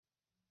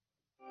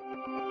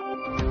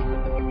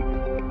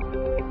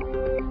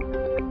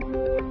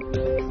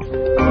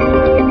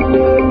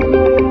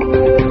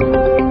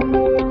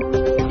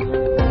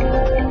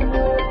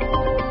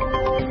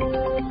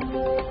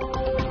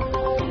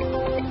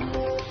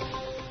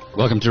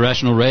Welcome to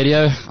Rational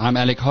Radio. I'm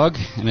Alec Hogg,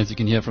 and as you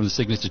can hear from the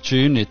signature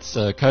tune, it's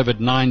a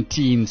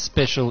COVID-19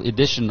 special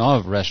edition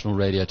of Rational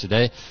Radio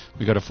today.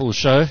 We've got a full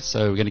show,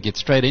 so we're going to get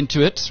straight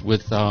into it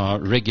with our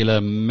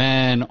regular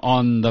man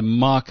on the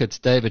markets,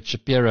 David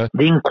Shapiro.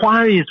 The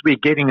inquiries we're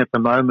getting at the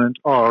moment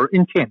are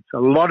intense. A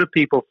lot of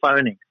people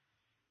phoning,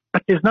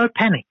 but there's no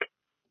panic.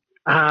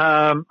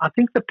 I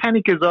think the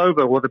panic is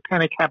over, or the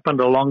panic happened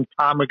a long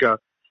time ago.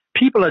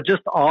 People are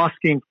just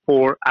asking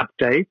for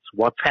updates,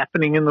 what's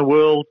happening in the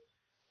world.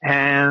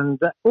 And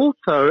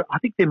also, I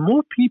think there are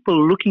more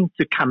people looking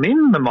to come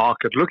in the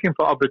market, looking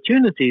for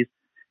opportunities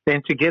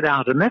than to get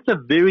out. And that's a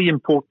very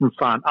important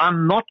sign.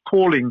 I'm not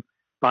calling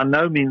by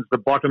no means the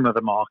bottom of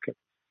the market,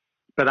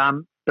 but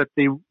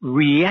the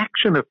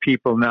reaction of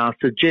people now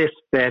suggests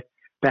that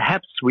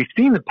perhaps we've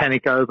seen the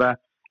panic over,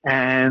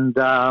 and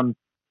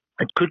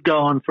it could go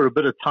on for a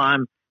bit of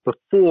time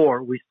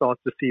before we start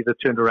to see the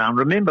turnaround.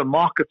 Remember,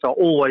 markets are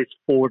always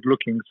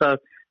forward-looking. So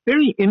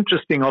very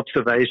interesting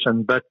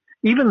observation, but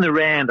even the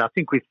Rand, I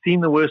think we've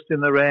seen the worst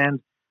in the Rand.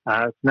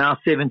 It's now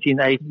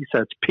 1780, so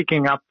it's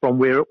picking up from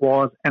where it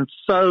was, and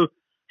so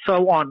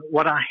on.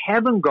 What I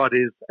haven't got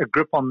is a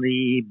grip on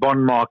the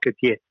bond market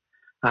yet.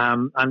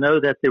 I know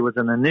that there was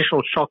an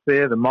initial shock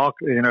there. The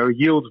market,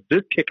 yields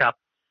did kick up,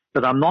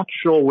 but I'm not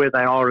sure where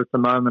they are at the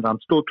moment. I'm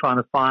still trying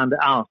to find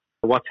out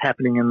what's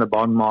happening in the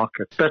bond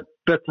market.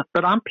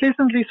 But I'm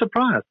pleasantly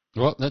surprised.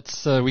 Well,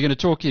 we're going to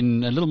talk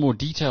in a little more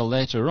detail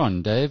later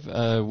on, Dave.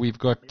 We're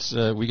going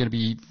to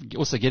be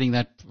also getting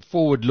that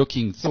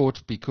forward-looking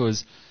thought,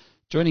 because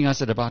joining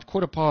us at about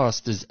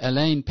 15:15 is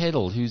Alain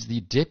Pedal, who's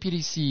the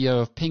Deputy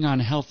CEO of Ping An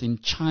Health in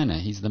China.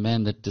 He's the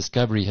man that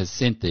Discovery has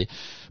sent there.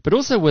 But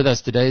also with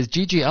us today is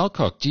Gigi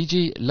Alcock.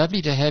 Gigi,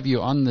 lovely to have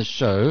you on the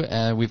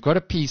show. We've got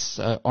a piece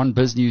on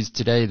BizNews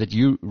today that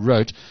you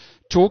wrote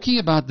talking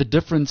about the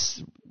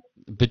difference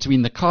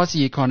between the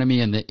Kasi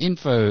economy and the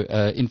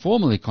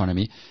informal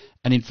economy,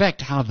 and in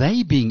fact how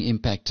they being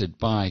impacted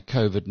by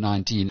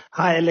COVID-19.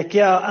 Hi, Alec.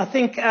 Yeah, I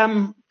think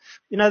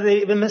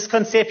the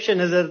misconception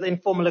is that the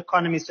informal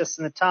economy is just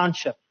in the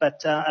township,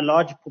 but a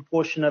large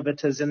proportion of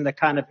it is in the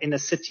kind of inner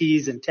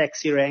cities and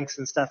taxi ranks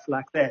and stuff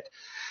like that.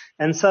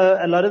 And so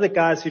a lot of the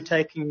guys who are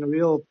taking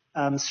real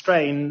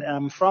strain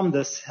from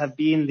this have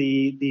been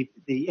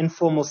the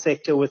informal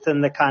sector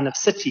within the kind of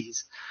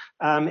cities.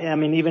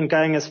 Even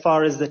going as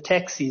far as the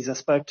taxis. I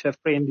spoke to a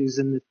friend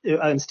who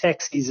owns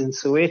taxis in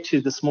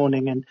Soweto this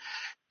morning, and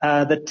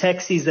the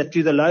taxis that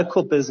do the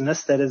local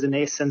business, that is in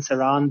essence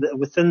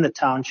within the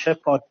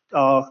township,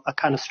 are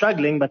kind of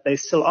struggling, but they're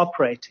still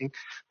operating.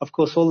 Of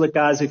course, all the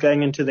guys who are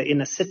going into the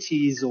inner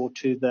cities or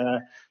to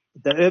the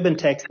urban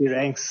taxi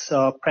ranks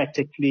are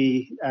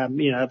practically,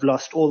 have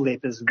lost all their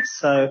business.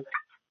 So,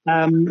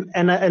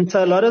 and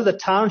so a lot of the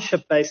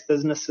township-based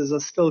businesses are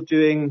still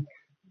doing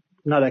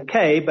not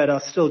okay, but are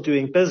still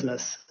doing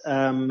business. They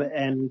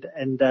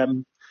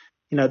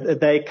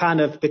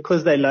kind of,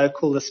 because they're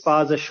local, the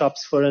spaza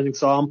shops, for an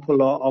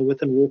example, are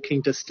within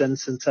walking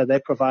distance. And so they're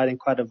providing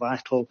quite a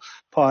vital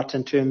part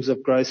in terms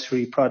of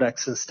grocery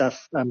products and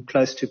stuff,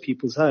 close to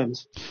people's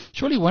homes.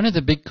 Surely one of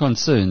the big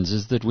concerns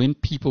is that when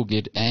people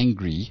get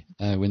angry,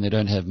 when they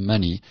don't have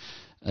money,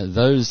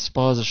 those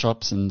spaza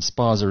shops and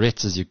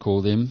spazarettes, as you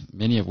call them,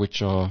 many of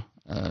which are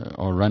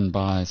run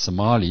by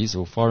Somalis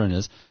or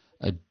foreigners,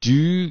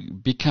 do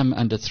become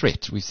under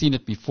threat. We've seen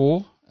it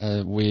before,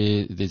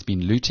 where there's been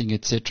looting,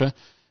 etc.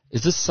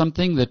 Is this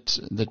something that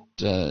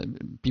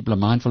people are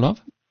mindful of?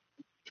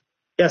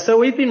 Yeah, so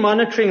we've been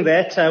monitoring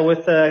that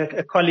with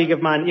a colleague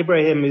of mine,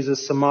 Ibrahim, who's a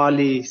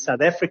Somali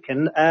South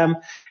African. And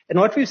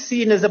what we've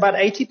seen is about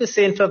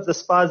 80% of the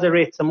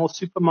spazarettes, the more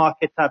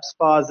supermarket type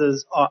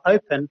spazas, are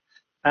open.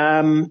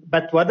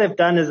 But what they've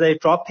done is they're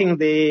dropping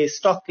their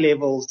stock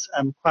levels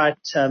quite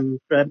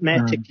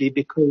dramatically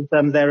because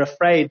they're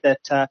afraid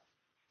that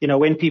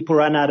when people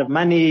run out of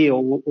money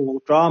or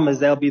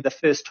dramas, they'll be the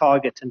first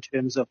target in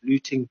terms of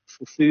looting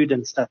for food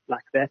and stuff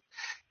like that.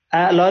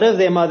 A lot of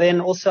them are then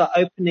also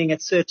opening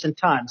at certain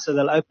times. So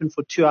they'll open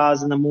for 2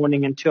 hours in the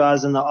morning and 2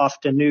 hours in the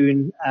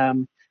afternoon,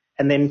 and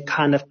then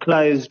kind of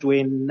closed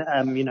when,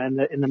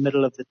 in the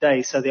middle of the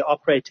day. So their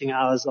operating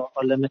hours are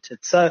limited.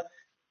 So,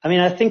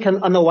 I think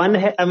on the one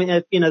hand,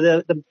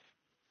 the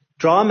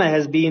drama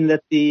has been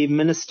that the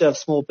Minister of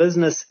Small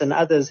Business and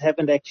others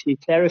haven't actually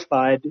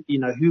clarified,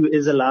 who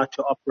is allowed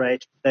to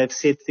operate. They've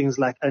said things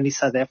like only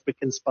South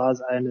African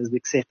spaza owners,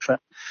 etc.,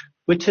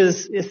 which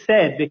is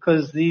sad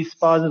because these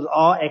spazas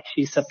are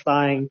actually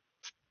supplying,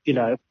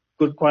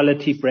 good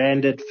quality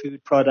branded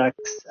food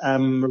products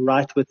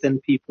right within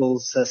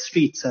people's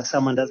streets. So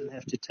someone doesn't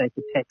have to take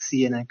a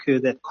taxi and incur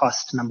that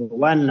cost, number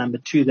one. Number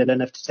two, they don't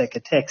have to take a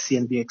taxi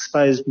and be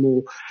exposed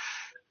more.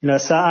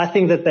 So I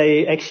think that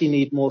they actually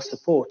need more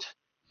support.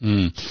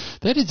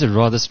 That is a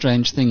rather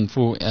strange thing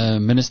for a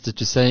minister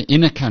to say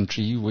in a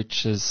country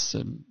which is,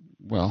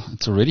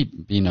 it's already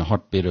been a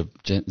hotbed of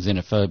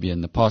xenophobia in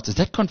the past. Is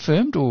that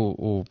confirmed,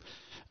 or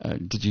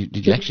did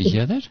you actually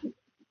hear that?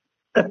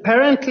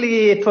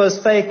 Apparently it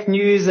was fake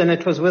news and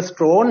it was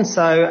withdrawn.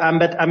 So,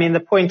 but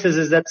the point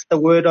is that's the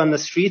word on the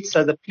street.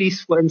 So the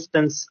police, for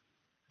instance,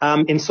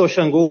 in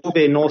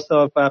Soshanguve, north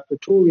of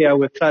Pretoria,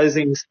 were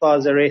closing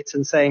Spazarettes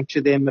and saying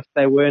to them if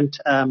they weren't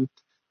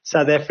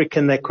South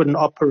African, they couldn't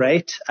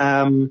operate.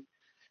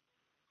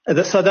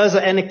 So those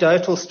are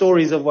anecdotal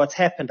stories of what's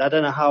happened. I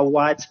don't know how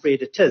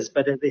widespread it is,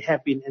 but there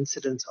have been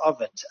incidents of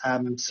it.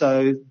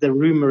 So the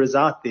rumor is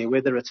out there.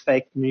 Whether it's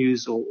fake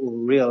news or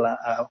real,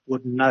 I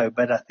wouldn't know.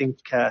 But I think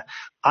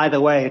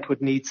either way, it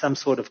would need some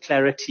sort of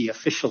clarity,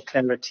 official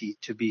clarity,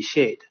 to be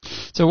shared.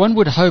 So one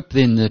would hope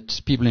then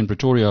that people in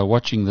Pretoria are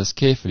watching this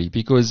carefully,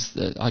 because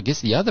I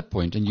guess the other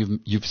point, and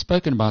you've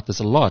spoken about this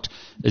a lot,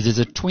 is there's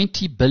a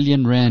 20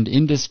 billion rand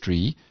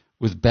industry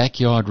with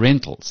backyard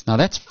rentals. Now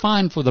that's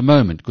fine for the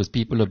moment because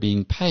people are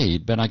being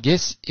paid, but I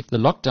guess if the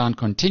lockdown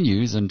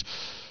continues and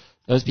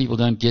those people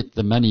don't get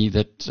the money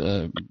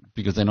that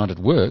because they're not at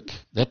work,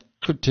 that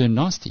could turn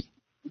nasty.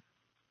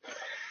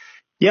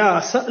 Yeah,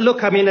 so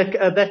look, I mean,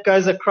 that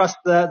goes across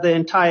the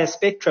entire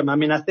spectrum. I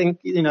mean, I think,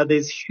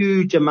 there's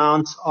huge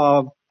amounts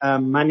of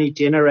money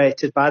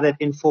generated by that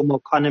informal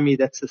economy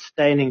that's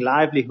sustaining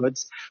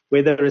livelihoods,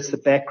 whether it's the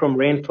backroom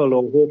rental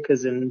or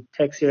hawkers in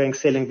taxi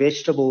ranks selling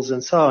vegetables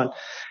and so on.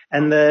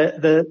 And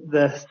the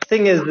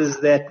thing is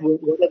that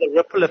what are the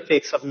ripple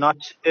effects of not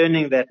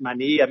earning that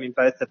money? I mean,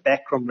 both the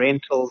backroom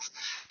rentals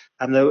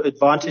and the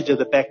advantage of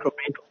the backroom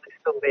rentals is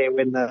still there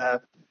when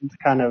the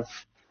kind of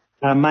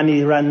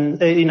money when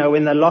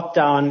the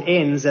lockdown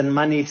ends and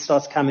money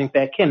starts coming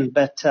back in.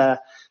 But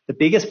the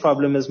biggest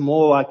problem is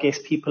more, I guess,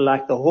 people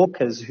like the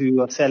hawkers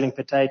who are selling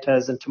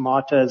potatoes and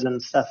tomatoes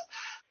and stuff,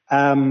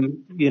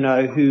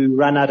 who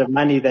run out of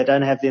money. They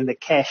don't have then the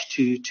cash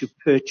to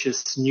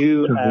purchase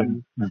new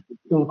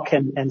milk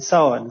and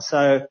so on.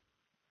 So,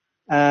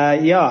 I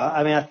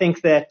mean, I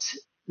think that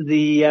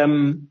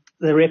the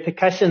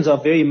repercussions are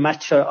very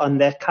much on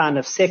that kind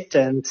of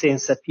sector in the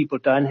sense that people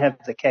don't have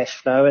the cash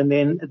flow. And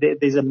then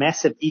there's a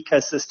massive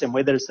ecosystem,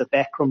 whether it's the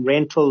backroom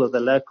rental or the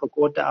local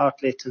water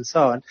outlet and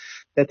so on,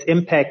 that's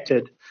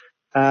impacted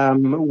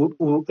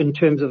in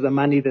terms of the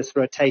money that's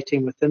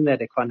rotating within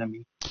that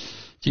economy.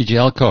 Gigi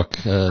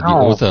Alcock, the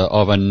author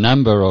of a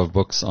number of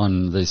books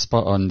on the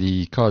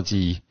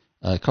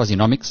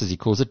Cardsy-nomics, as he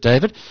calls it.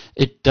 David,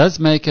 it does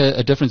make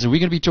a difference, and we're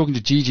going to be talking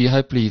to Gigi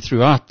hopefully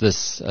throughout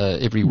this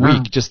every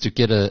week just to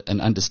get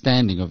an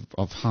understanding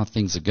of how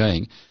things are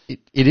going.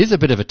 It is a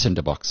bit of a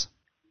tinderbox.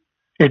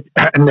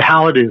 And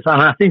how it is.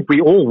 And I think we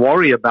all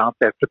worry about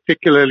that,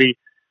 particularly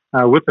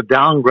with the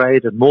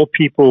downgrade and more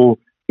people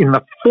in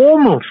the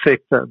formal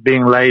sector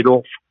being laid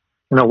off,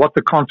 what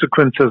the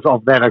consequences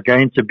of that are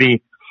going to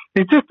be.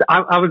 It's just,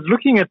 I was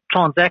looking at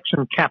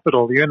transaction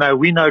capital.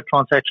 We know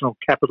transactional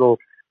capital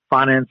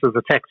finances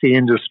the taxi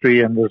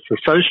industry and is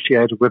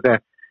associated with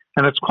that.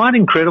 And it's quite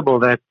incredible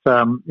that,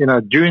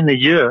 during the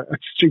year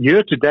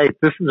to date,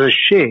 this is a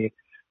share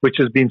which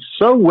has been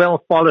so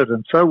well followed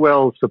and so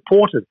well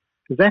supported,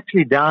 is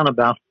actually down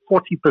about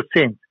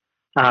 40%,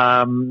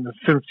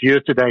 since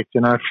year to date,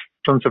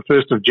 since the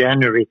 1st of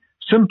January,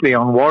 simply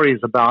on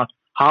worries about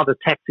how the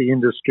taxi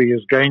industry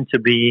is going to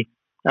be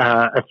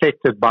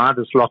affected by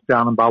this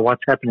lockdown and by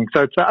what's happening.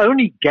 So it's the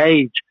only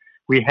gauge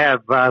we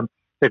have that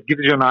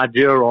gives you an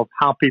idea of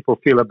how people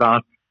feel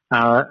about,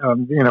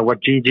 what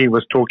Gigi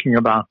was talking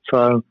about.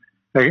 So,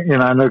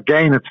 and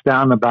again, it's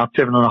down about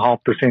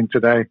 7.5%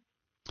 today.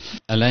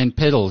 Elaine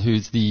Peddle,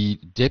 who's the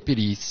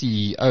Deputy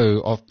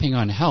CEO of Ping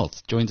An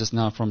Health, joins us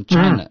now from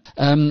China.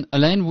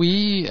 Elaine,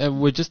 we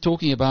were just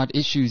talking about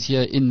issues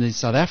here in the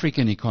South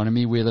African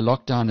economy where the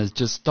lockdown has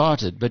just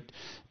started, but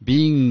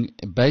being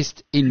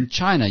based in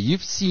China,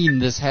 you've seen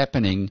this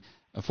happening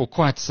for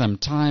quite some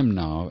time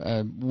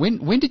now.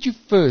 When did you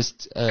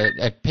first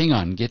at Ping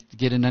An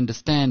get an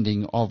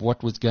understanding of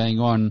what was going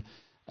on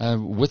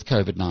with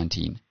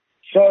COVID-19?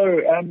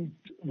 So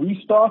we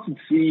started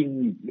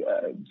seeing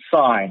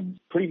signs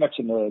pretty much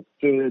in the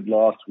third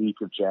last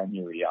week of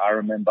January. I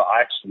remember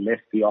I actually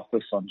left the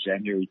office on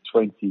January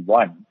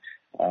 21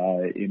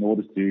 in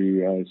order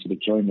to sort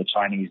of join the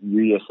Chinese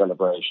New Year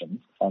celebrations,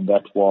 and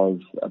that was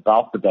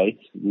about the date.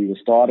 We were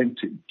starting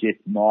to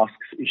get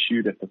masks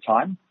issued at the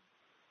time,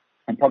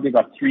 and probably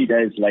about 3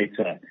 days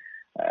later,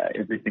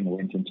 everything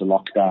went into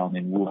lockdown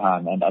in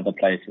Wuhan and other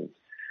places.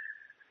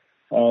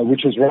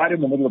 Which was right in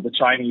the middle of the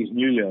Chinese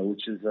New Year,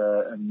 which is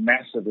a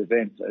massive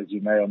event, as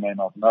you may or may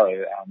not know,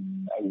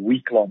 a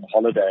week-long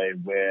holiday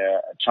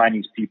where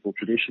Chinese people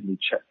traditionally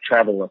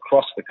travel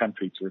across the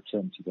country to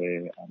return to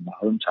their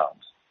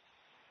hometowns.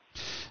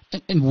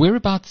 And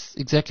whereabouts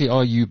exactly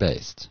are you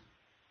based?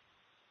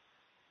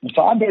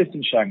 So I'm based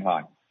in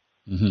Shanghai.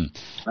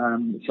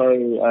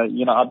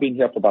 Mm-hmm. I've been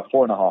here for about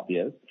 4.5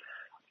 years.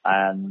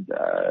 And,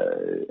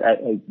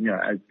 to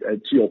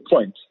your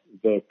point,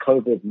 the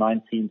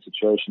COVID-19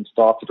 situation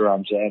started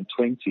around Jan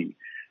 20.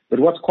 But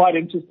what's quite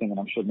interesting, and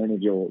I'm sure many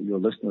of your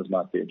listeners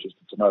might be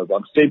interested to know,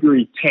 on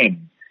February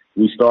 10,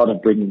 we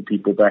started bringing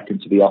people back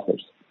into the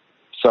office.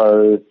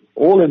 So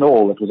all in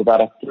all, it was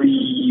about a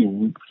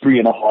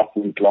 3.5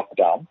 week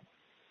lockdown.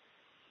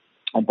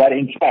 But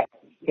in fact,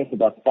 it took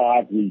about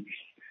 5 weeks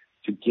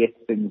to get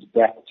things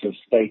back to a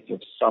state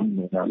of some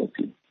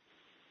normality.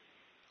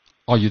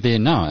 Are you there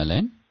now,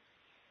 Elaine?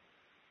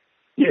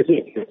 Yes.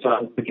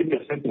 To give you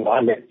a sense of, I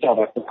left South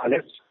Africa. I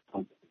left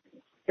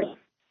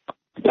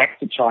back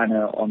to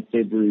China on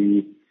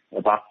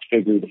about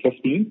February the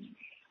 15th,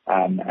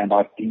 and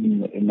I've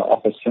been in the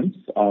office since.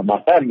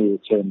 My family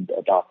returned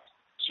about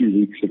 2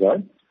 weeks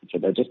ago, so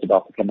they're just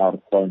about to come out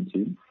of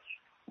quarantine.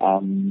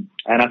 And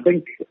I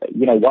think,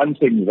 one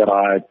thing that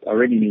I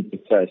really need to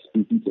say,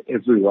 speaking to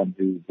everyone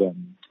who's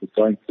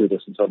going through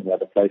this in some of the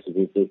other places,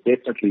 is there's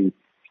definitely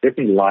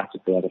light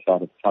at the other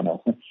side of the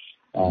tunnel.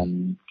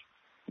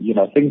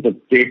 Things are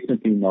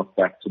definitely not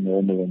back to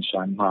normal in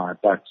Shanghai,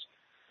 but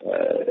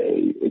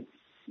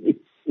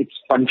it's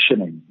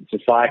functioning.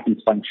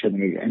 Society's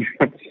functioning again.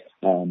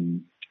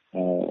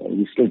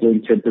 We're still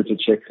doing temperature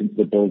checks into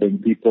the building.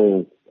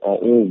 People are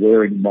all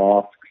wearing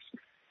masks.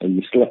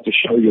 You still have to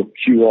show your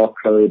QR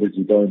code as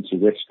you go into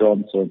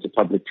restaurants or into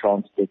public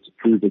transport to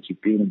prove that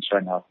you've been in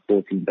Shanghai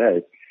for 14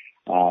 days.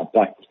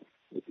 But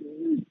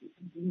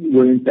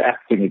we're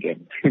interacting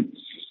again.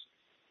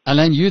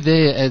 Alain, you're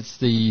there as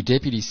the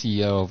deputy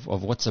CEO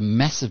of what's a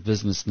massive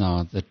business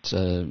now that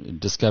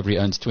Discovery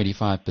owns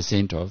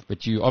 25% of,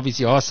 but you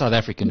obviously are South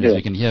African, as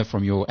we can hear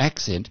from your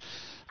accent.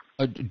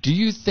 Do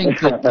you think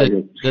that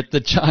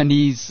the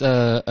Chinese,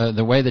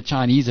 the way the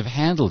Chinese have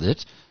handled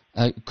it,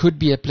 could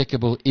be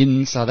applicable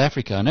in South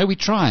Africa? I know we're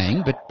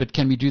trying, but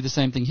can we do the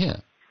same thing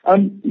here?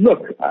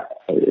 Look,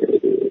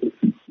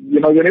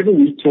 whenever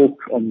we talk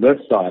on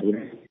this side,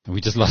 we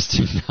just lost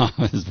him now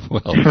as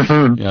well.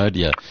 Oh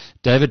dear,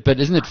 David. But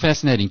isn't it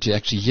fascinating to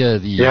actually hear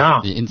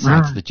the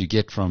insights that you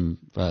get from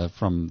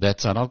that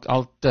side?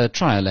 I'll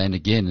try Alain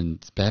again, and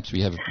perhaps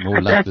we have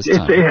more luck this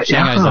time.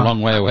 Shanghai's a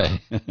long way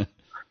away.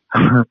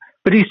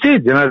 But he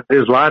said,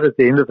 there's light at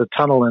the end of the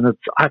tunnel, and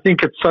I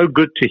think it's so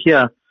good to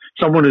hear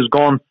someone who's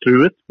gone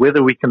through it.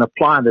 Whether we can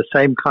apply the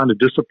same kind of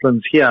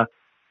disciplines here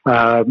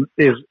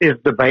is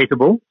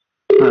debatable.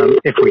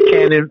 If we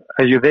can,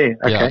 are you there?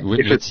 Okay.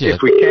 Yeah,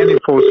 if we can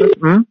enforce it.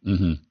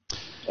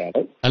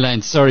 Mm-hmm.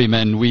 Alain, sorry,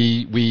 man,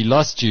 we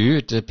lost you.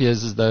 It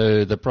appears as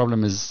though the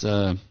problem is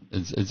on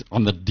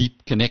the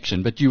deep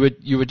connection. But you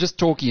were just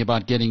talking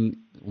about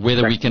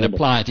whether we can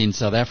apply it in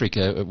South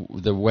Africa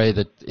the way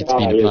that it's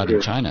been applied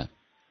in China.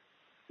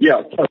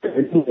 Yeah,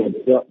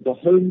 the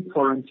home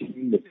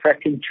quarantine, the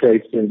track and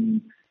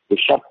tracing, the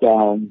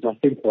shutdowns, I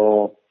think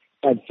are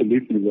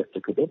absolutely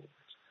replicable.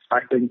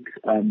 I think,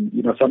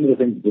 some of the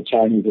things the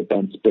Chinese have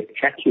done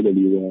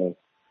spectacularly were,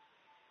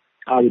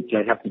 I would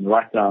say, happening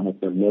right down at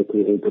the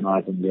local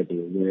organizing level,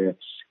 where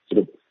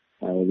sort of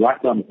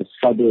right down at the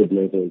suburb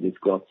level, we've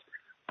got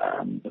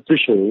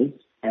officials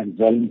and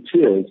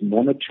volunteers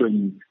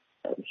monitoring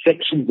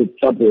sections of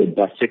suburb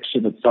by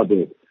section of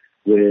suburb,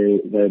 where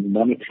they're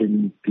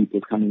monitoring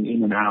people coming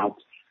in and out.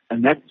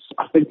 And that's,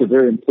 I think, a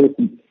very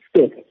important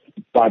step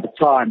by the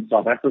time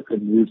South Africa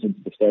moves into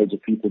the stage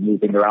of people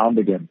moving around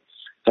again.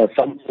 So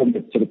some form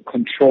of sort of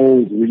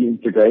controlled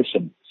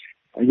reintegration.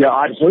 Yeah,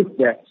 I hope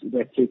that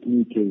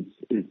technique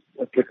is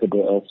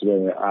applicable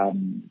elsewhere.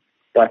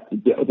 But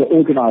the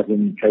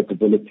organizing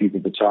capabilities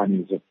of the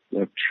Chinese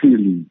are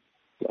truly,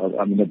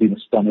 they've been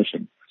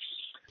astonishing.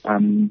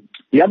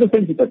 The other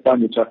things that they've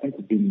done, which I think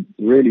have been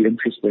really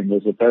interesting,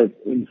 is that they've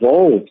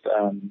involved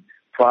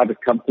private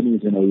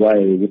companies in a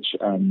way which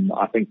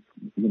I think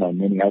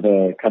many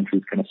other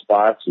countries can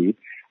aspire to.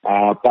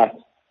 But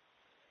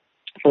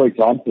for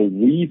example,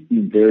 we've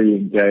been very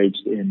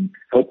engaged in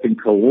helping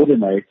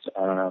coordinate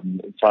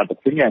inside the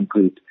Ping An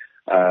Group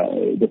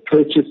the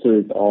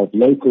purchases of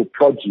local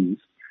produce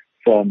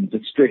from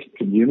distressed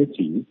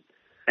communities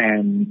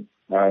and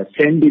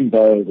sending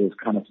those as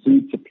kind of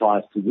food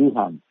supplies to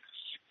Wuhan.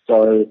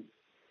 So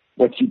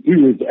what you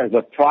do is, as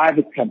a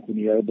private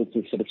company, you're able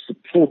to sort of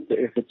support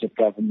the efforts of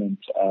government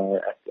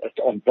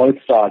on both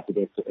sides of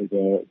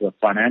the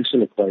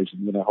financial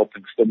equation,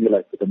 helping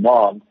stimulate the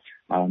demand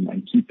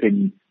and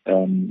keeping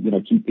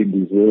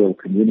these rural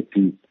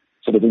communities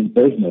sort of in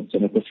business,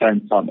 and at the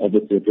same time,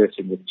 obviously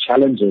addressing the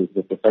challenges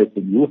that they face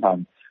in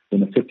Wuhan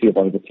when a city of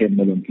over 10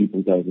 million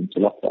people goes into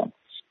lockdown.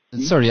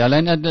 Sorry,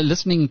 Alain,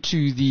 listening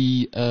to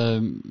the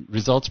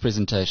results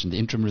presentation, the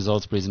interim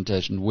results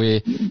presentation,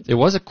 where there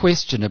was a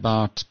question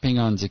about Ping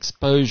An's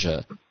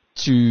exposure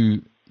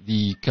to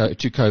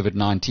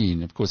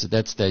COVID-19. Of course, at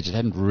that stage, it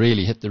hadn't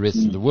really hit the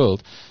rest of the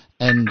world.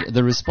 And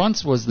the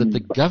response was that the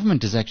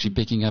government is actually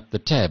picking up the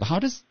tab. How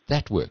does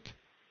that work?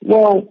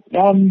 Well,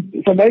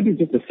 so maybe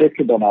just a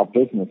second on our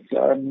business.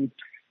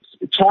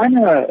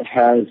 China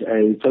has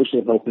a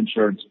social health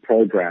insurance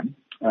program,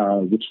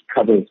 which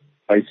covers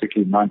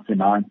basically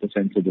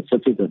 99% of the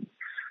citizens.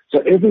 So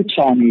every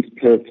Chinese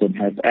person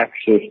has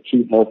access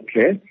to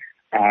healthcare,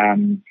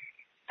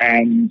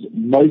 and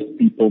most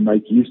people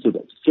make use of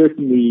it.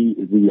 Certainly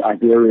the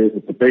idea is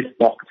that the best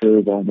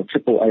doctors are in the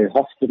AAA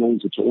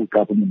hospitals, which are all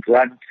government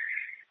run,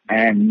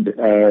 and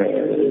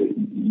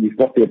you've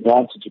got the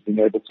advantage of being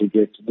able to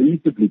get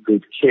reasonably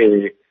good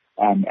care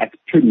at a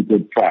pretty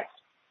good price.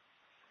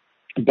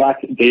 But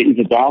there is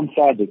a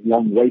downside. There's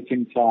long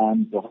waiting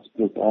times. The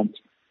hospitals aren't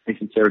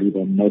necessarily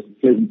the most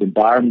pleasant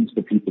environments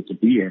for people to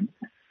be in.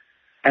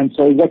 And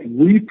so what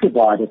we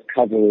provide as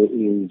cover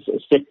is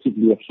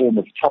effectively a form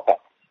of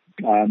top-up.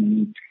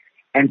 And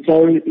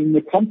so in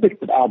the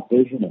context of our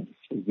business,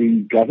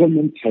 the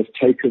government has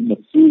taken the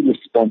full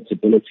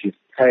responsibility of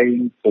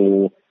paying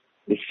for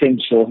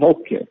essential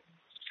healthcare.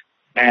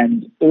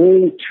 And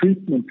all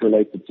treatment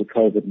related to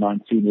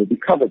COVID-19 will be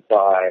covered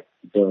by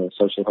the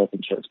social health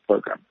insurance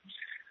program.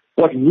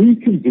 What we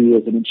can do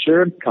as an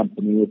insurance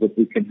company is that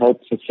we can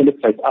help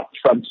facilitate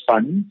upfront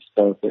funds,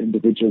 so for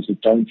individuals who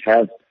don't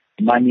have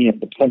money at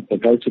the point they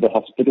go to the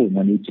hospital and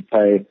they need to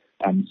pay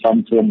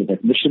some form of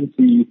admission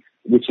fee,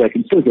 which they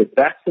can still get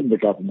back from the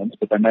government,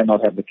 but they may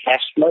not have the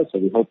cash flow, so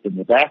we help them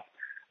with that.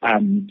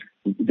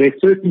 There are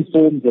certain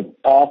forms of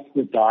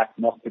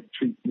after-diagnostic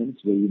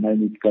treatments where you may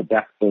need to go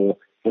back for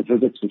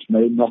visits which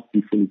may not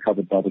be fully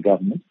covered by the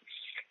government.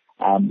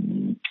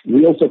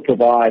 We also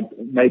provide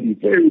maybe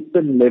very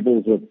thin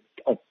levels of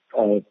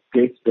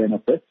death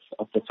benefits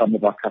for some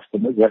of our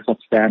customers. That's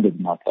not standard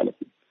in our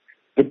policy.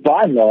 But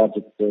by and large,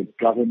 it's the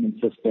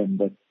government system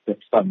that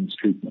funds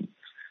treatment.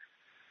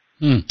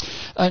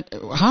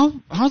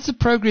 How's the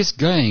progress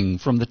going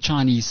from the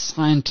Chinese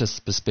scientists'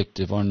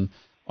 perspective on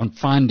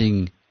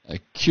finding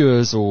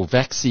cures or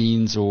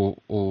vaccines or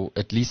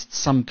at least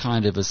some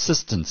kind of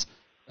assistance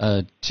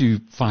to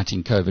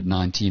fighting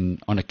COVID-19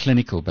 on a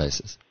clinical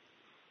basis?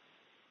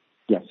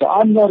 Yeah, so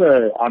I'm not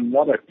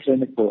a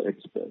clinical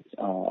expert,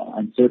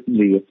 and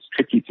certainly it's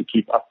tricky to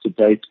keep up to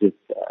date with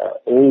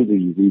all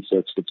the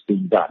research that's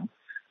being done.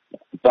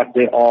 But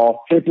there are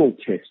several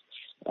tests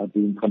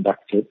being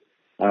conducted,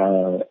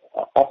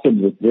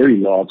 often with very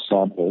large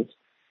samples,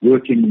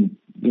 working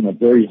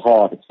very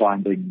hard at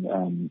finding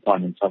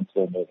some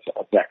form of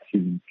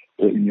vaccine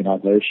or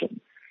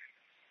immunization.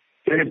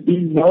 There have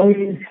been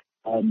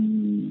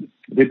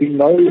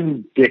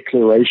no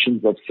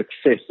declarations of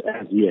success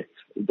as yet.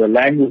 The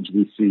language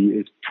we see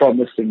is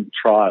promising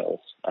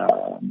trials,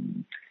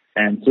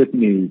 and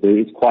certainly there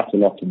is quite a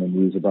lot in the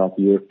news about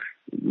work,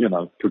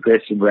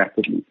 progressing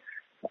rapidly.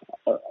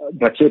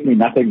 But certainly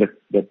nothing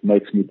that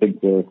makes me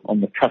think we're on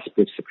the cusp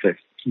of success.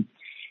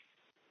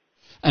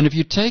 And if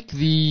you take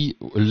the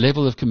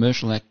level of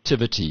commercial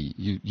activity,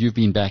 you've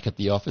been back at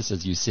the office,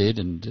 as you said,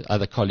 and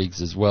other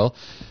colleagues as well,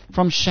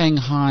 from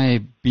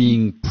Shanghai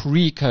being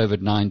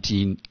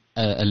pre-COVID-19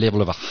 a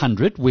level of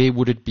 100, where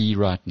would it be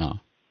right now?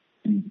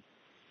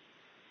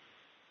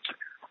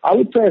 I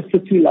would say a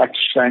city like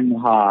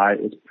Shanghai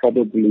is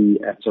probably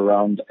at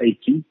around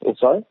 80 or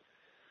so.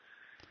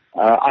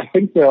 I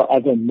think there are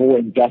other more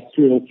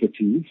industrial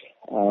cities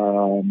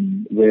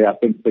where I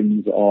think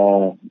things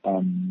are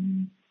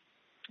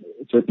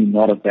certainly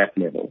not at that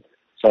level.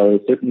 So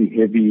certainly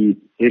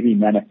heavy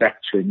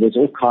manufacturing. There's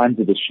all kinds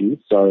of issues.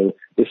 So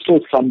there's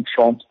still some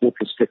transport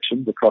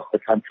restrictions across the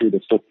country.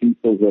 There's still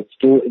people who are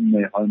still in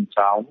their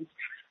hometowns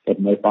that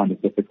may find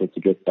it difficult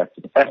to get back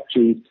to the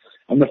factories.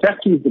 And the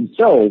factories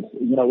themselves,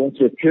 went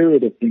through a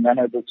period of being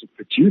unable to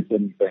produce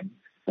anything,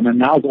 and are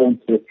now going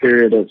through a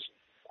period of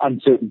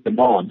uncertain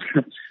demand.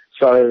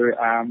 So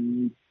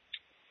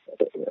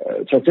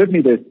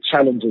certainly there's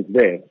challenges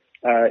there.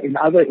 In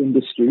other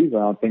industries,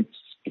 I think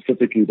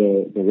specifically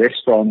the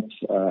restaurants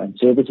and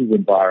services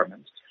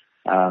environment,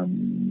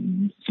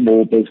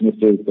 small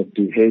businesses that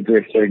do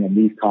hairdressing and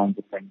these kinds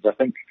of things, I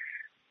think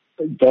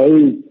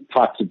those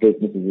types of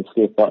businesses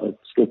are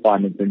still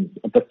finding things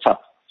a bit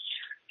tough.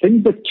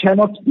 Things that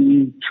cannot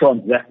be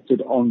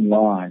transacted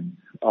online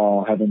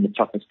are having the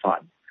toughest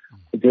time.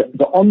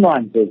 The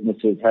online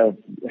businesses have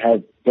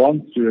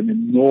gone through an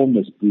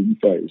enormous boom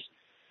phase.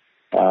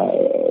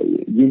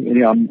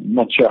 I'm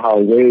not sure how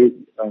aware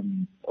of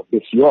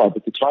this you are,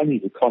 but the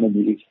Chinese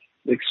economy is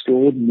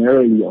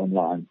extraordinarily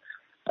online.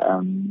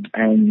 And,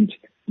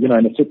 in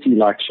a city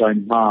like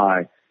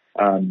Shanghai,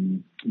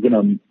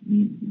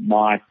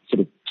 my sort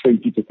of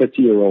 20 to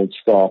 30-year-old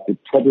staff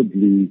would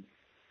probably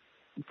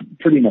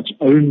pretty much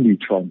only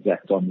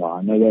transact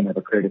online. They don't have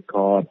a credit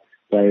card.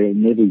 They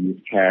never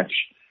use cash.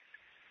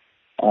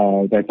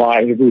 They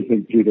buy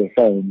everything through their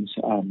phones,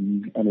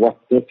 and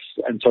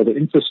so the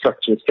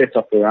infrastructure is set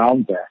up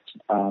around that.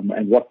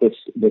 And what this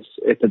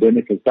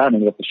epidemic has done,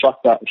 and what the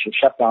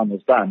shutdown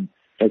has done,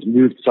 has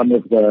moved some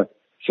of the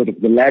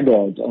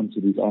laggards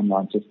onto these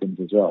online systems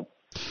as well.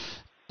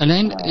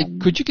 Alain,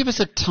 could you give us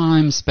a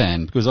time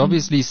span? Because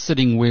obviously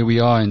sitting where we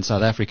are in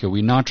South Africa,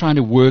 we're now trying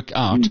to work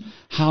out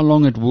how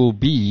long it will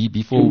be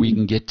before we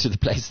can get to the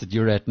place that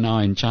you're at now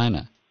in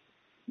China.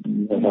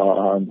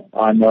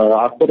 I know.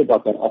 I've thought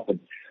about that often.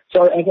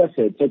 So as I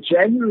said,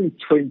 January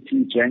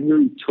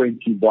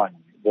 21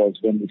 was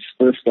when we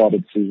first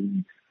started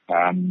seeing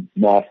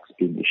masks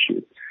being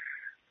issued.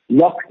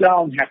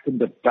 Lockdown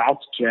happened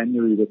about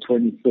January the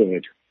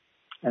 23rd.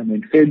 And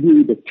then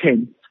February the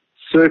 10th,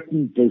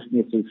 certain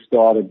businesses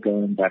started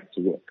going back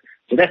to work.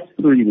 So that's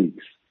 3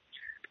 weeks.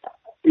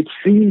 It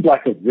seemed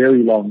like a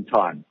very long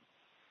time.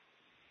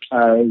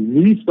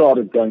 We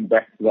started going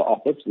back to the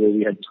office where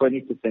we had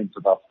 20%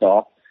 of our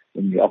staff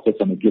in the office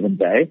on a given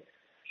day.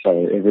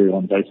 So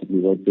everyone basically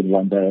worked in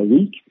 1 day a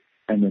week.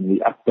 And then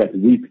we upped that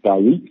week by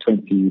week,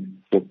 20,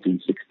 40,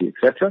 60,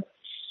 etc.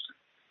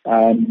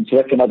 So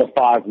that's another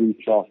 5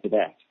 weeks after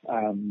that.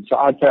 So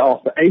I'd say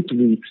after 8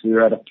 weeks, we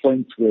were at a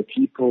point where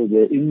people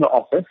were in the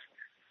office,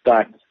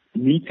 but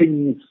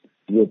meetings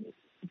were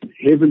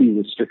heavily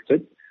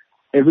restricted.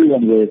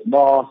 Everyone wears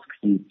masks,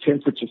 you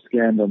temperature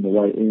scanned on the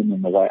way in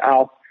and the way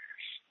out,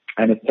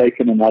 and it's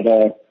taken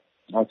another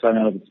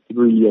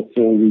 3 or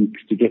 4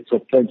 weeks to get to a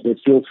point where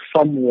it feels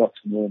somewhat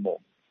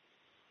normal.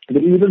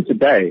 But even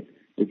today,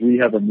 if we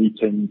have a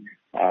meeting,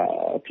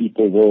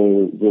 people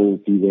will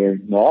be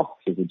wearing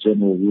masks as a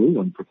general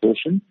rule and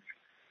precaution.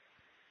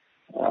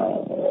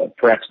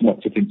 Perhaps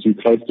not sitting too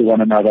close to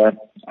one another.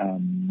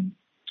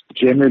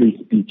 Generally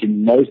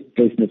speaking, most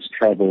business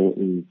travel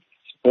is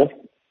off.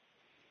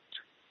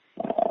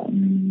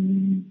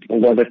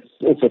 Although that's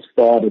also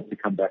started to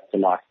come back to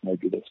life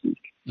maybe this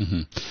week.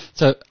 Mm-hmm.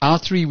 So our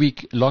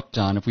 3-week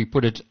lockdown,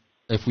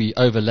 if we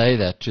overlay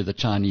that to the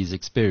Chinese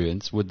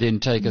experience, would then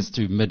take us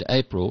to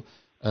mid-April.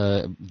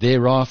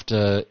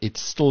 Thereafter,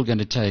 it's still going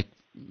to take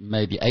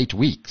maybe 8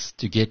 weeks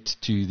to get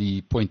to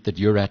the point that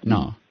you're at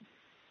now.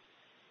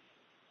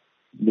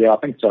 Yeah, I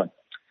think so.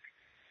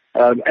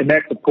 And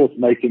that's, of course,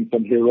 making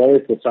some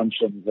heroic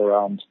assumptions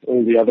around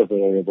all the other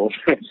variables.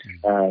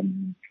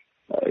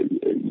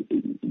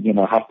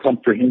 How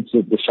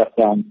comprehensive the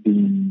shutdown's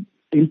been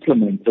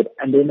implemented,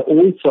 and then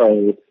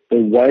also the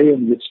way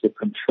in which the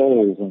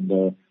controls and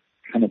the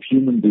kind of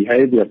human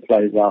behavior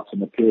plays out in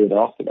the period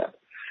after that.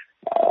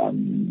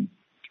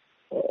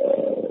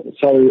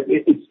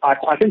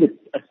 I think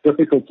it's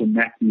difficult to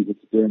map these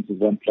experiences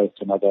one place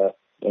to another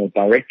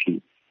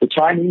directly. The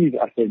Chinese,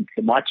 I think,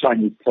 my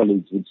Chinese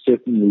colleagues would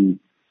certainly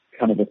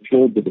kind of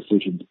applaud the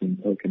decisions being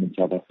taken in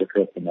South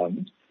Africa at the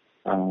moment.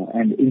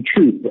 And in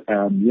truth,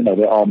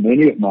 there are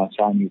many of my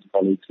Chinese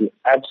colleagues who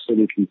are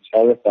absolutely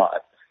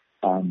terrified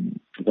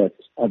that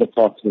other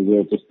parts of the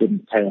world just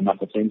didn't pay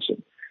enough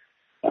attention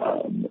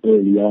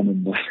early on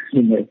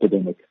in the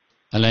epidemic.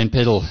 Alain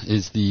Peddle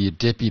is the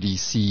Deputy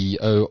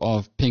CEO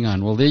of Ping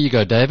An. Well, there you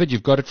go, David.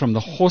 You've got it from the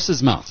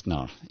horse's mouth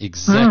now.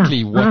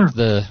 Exactly what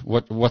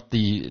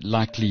the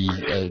likely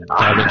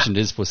direction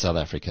is for South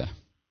Africa.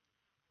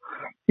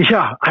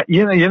 Yeah,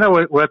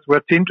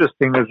 what's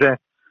interesting is that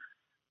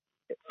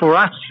for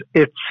us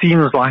it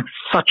seems like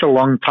such a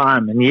long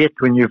time, and yet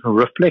when you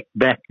reflect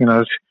back,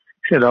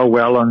 said, oh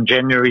well, on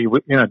January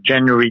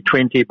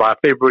 20 by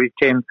February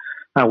 10,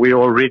 we're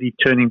already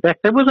turning back.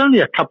 That was only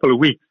a couple of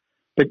weeks.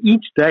 But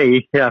each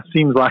day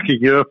seems like a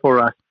year for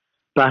us.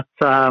 But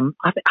I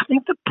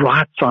think the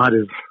bright side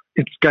is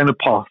it's going to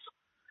pass.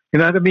 You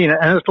know what I mean?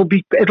 And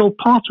it'll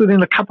pass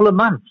within a couple of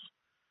months,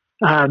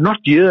 not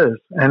years.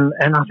 And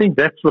I think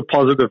that's the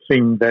positive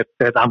thing that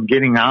I'm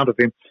getting out of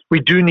him.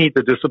 We do need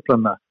the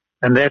discipline, though.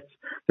 And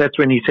that's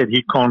when he said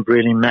he can't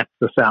really map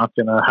this out,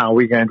 how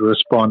we're going to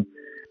respond.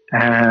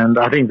 And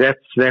I think that's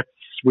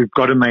we've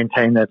got to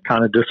maintain that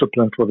kind of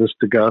discipline for this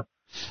to go.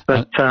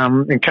 But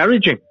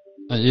encouraging.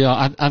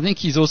 I think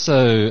he's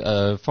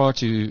also far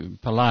too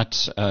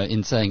polite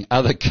in saying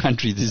other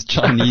countries, his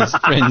Chinese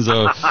friends,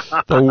 are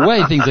the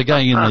way things are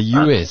going in the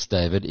US,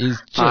 David, is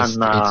just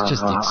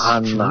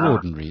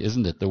extraordinary,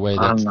 isn't it? The way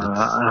that's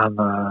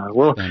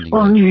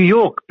well, New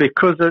York,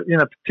 because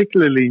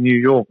particularly New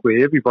York, where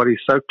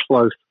everybody's so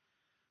close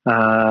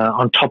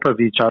on top of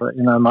each other.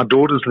 My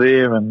daughter's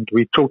there, and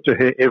we talk to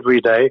her every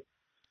day.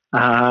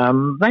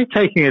 They're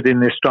taking it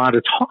in their stride.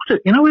 It's hard.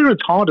 Where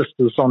it's hardest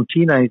is on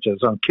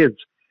teenagers, on kids.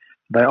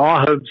 They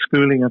are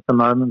homeschooling at the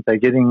moment. They're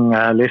getting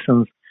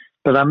lessons,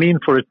 but I mean,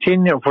 for a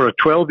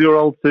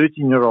 12-year-old,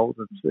 13-year-old,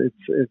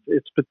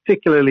 it's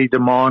particularly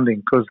demanding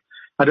because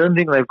I don't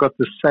think they've got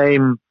the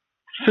same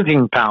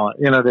sitting power,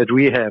 that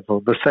we have,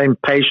 or the same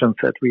patience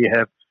that we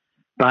have.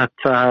 But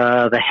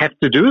they have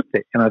to do it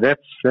there.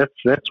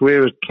 That's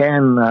where it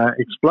can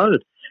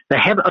explode. They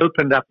have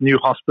opened up new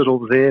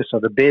hospitals there, so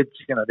the beds,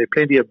 there are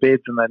plenty of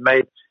beds, and they've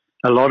made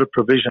a lot of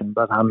provision.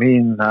 But I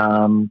mean,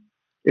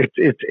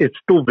 it's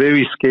still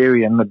very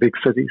scary in the big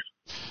cities.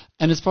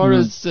 And as far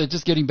as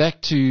just getting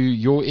back to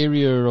your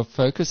area of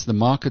focus, the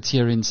markets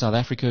here in South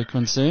Africa are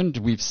concerned,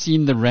 we've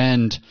seen the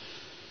rand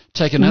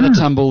take another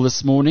tumble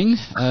this morning,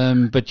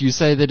 but you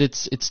say that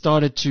it's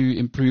started to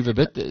improve a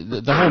bit.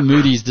 The whole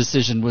Moody's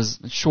decision was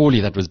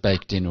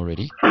baked in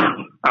already.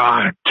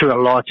 To a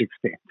large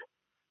extent.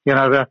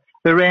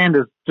 The rand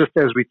is, just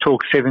as we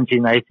talk,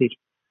 17.80.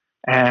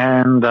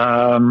 And,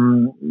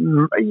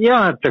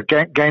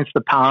 against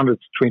the pound,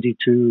 it's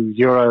 22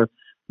 euro,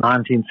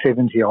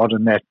 1970 odd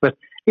and that, but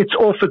it's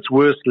off its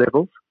worst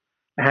levels.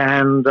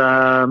 And,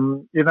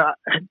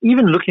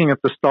 even looking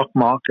at the stock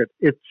market,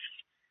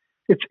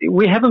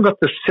 we haven't got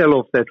the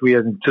sell-off that we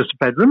had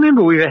anticipated.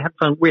 Remember, we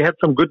had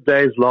some good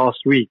days last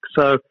week.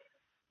 So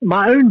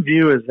my own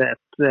view is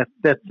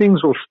that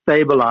things will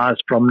stabilize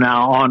from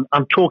now on.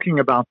 I'm talking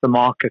about the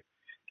market.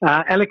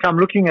 Alec, I'm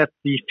looking at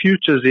the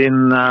futures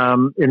in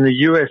the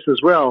US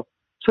as well.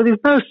 So there's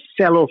no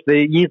sell-off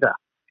there either.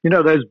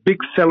 Those big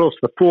sell-offs,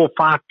 the 4 or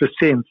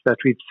 5% that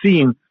we've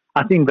seen,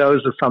 I think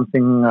those are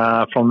something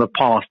from the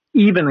past,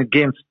 even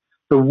against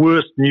the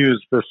worst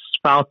news, this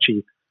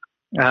Fauci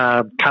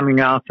coming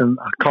out, and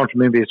I can't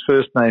remember his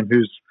first name,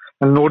 who's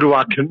and nor do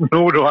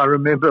I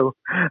remember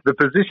the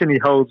position he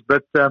holds.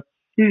 But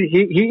he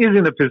is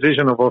in a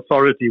position of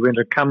authority when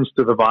it comes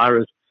to the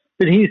virus.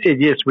 But he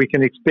said, yes, we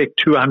can expect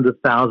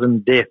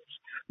 200,000 deaths,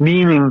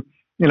 meaning,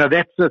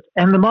 that's it.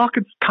 And the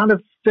markets kind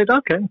of said,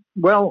 okay,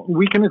 well,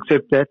 we can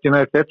accept that.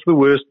 If that's the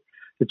worst,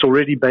 it's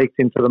already baked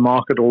into the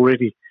market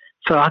already.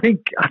 So I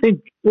think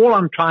all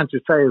I'm trying to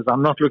say is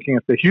I'm not looking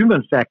at the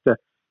human factor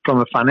from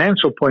a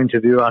financial point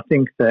of view. I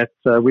think that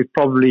we've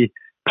probably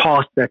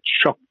passed that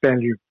shock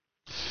value.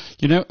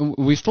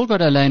 We've still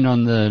got Alain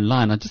on the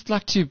line. I'd just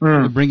like to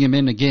bring him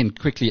in again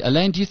quickly.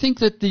 Alain, do you think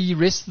that the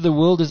rest of the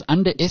world is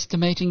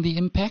underestimating the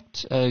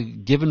impact,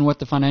 given what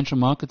the financial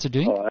markets are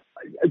doing?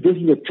 This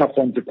is a tough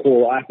one to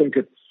call. I think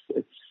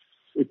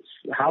it's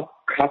how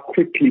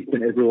quickly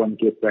can everyone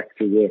get back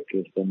to work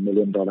is the $1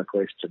 million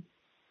question.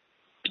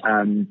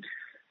 And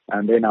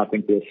then I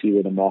think we'll see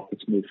where the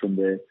markets move from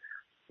there.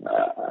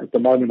 At the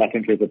moment, I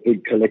think there's a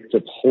big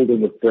collective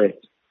holding of breath.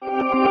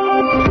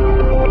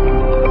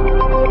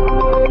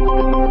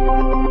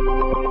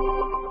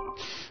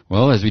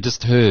 Well, as we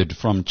just heard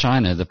from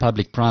China, the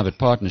public-private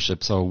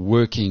partnerships are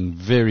working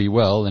very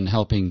well in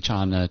helping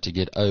China to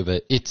get over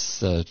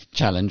its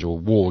challenge or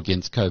war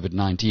against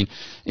COVID-19.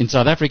 In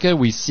South Africa,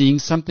 we're seeing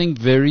something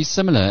very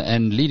similar,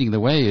 and leading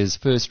the way is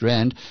First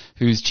Rand,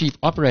 whose Chief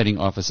Operating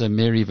Officer,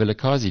 Mary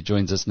Vilakazi,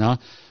 joins us now.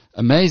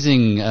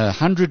 Amazing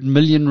 100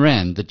 million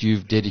rand that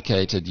you've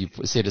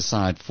set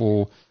aside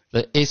for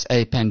the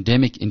SA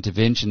pandemic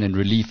intervention and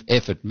relief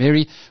effort.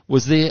 Mary,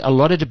 was there a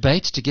lot of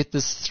debate to get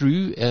this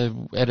through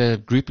at a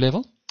group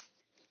level?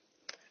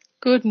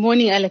 Good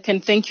morning, Alec,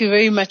 and thank you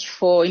very much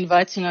for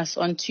inviting us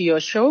onto your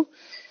show.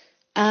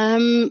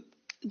 The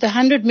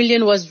 100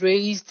 million was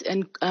raised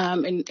in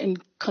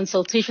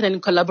consultation and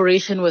in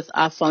collaboration with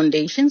our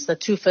foundations, the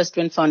two First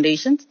Rand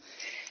foundations,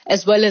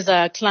 as well as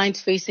our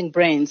client-facing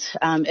brands,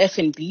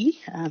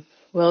 FNB,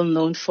 well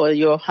known for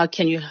your "How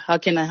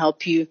can I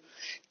help you"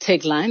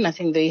 tagline. I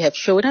think they have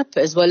showed up,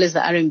 as well as the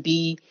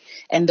RMB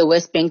and the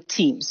West Bank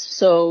teams.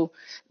 So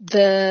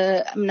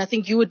I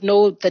think you would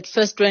know that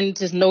First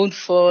Rand is known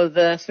for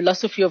the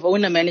philosophy of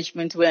owner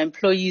management, where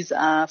employees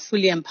are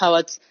fully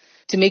empowered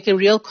to make a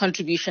real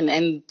contribution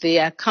and they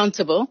are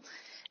accountable.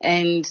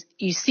 And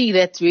you see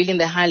that really in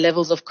the high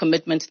levels of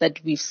commitment that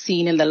we've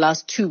seen in the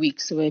last 2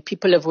 weeks, where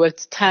people have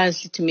worked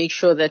tirelessly to make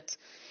sure that,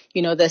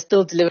 they're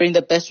still delivering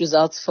the best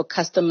results for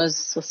customers,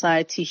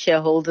 society,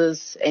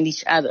 shareholders, and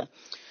each other.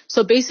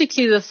 So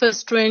basically, the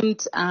First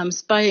Rand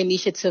Spire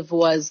initiative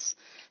was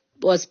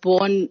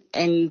born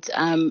and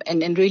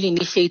really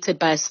initiated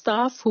by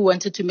staff who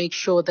wanted to make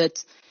sure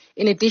that,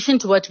 in addition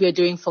to what we are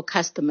doing for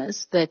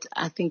customers, that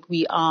I think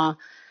we are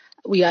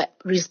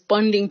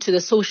responding to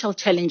the social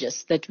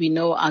challenges that we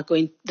know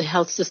the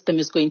health system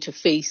is going to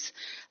face,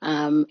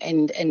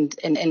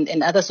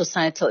 and other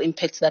societal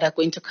impacts that are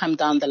going to come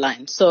down the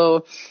line.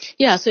 So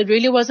it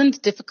really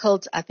wasn't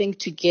difficult, I think,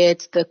 to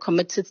get the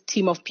committed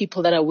team of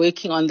people that are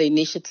working on the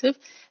initiative,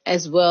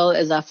 as well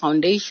as our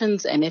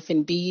foundations and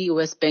FNB,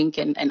 West Bank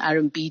and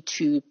RMB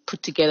to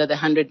put together the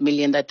 100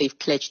 million that they've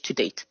pledged to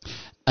date.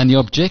 And the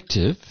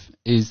objective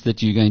is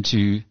that you're going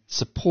to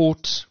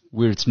support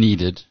where it's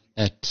needed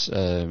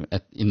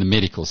in the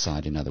medical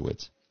side, in other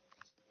words.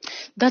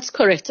 That's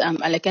correct,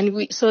 Alec. And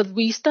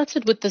we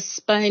started with the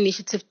Spire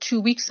initiative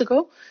 2 weeks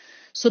ago.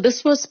 So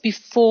this was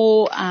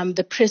before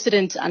the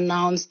president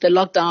announced the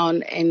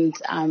lockdown and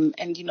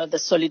the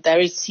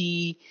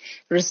solidarity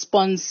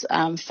response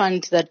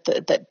fund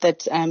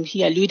that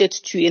he alluded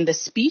to in the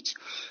speech.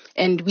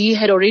 And we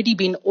had already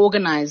been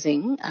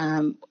organizing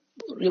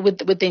with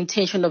the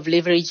intention of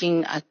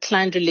leveraging our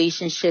client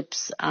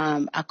relationships,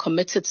 our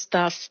committed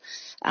staff,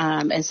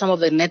 and some of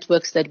the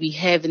networks that we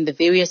have in the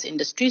various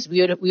industries.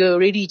 We are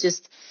already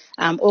just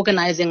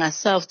organizing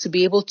ourselves to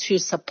be able to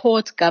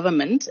support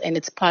government and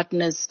its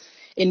partners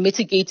in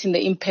mitigating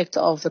the impact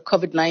of the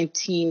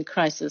COVID-19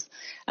 crisis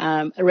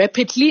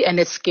rapidly and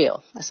at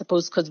scale, I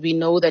suppose, because we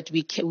know that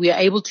we are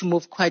able to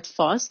move quite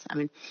fast. I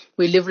mean,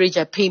 we leverage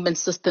our payment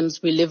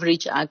systems, we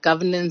leverage our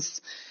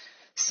governance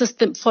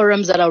system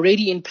forums that are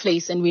already in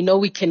place, and we know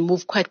we can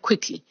move quite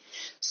quickly.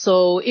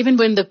 So even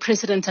when the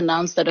president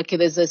announced that, okay,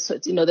 there's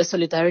the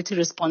solidarity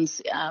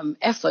response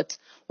effort,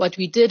 what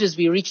we did is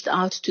we reached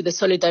out to the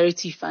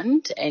Solidarity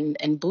Fund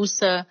and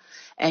BUSA,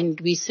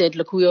 and we said,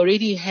 look, we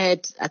already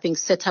had, I think,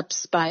 set up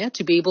Spire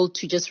to be able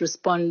to just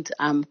respond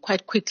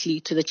quite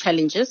quickly to the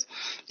challenges.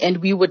 And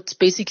we would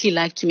basically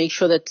like to make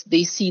sure that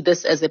they see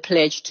this as a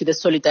pledge to the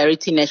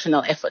Solidarity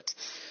National effort.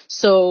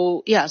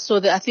 So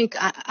I think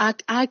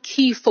our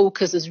key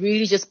focus is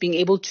really just being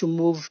able to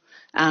move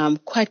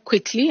quite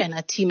quickly, and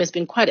our team has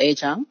been quite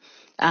agile,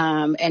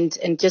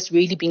 and just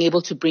really being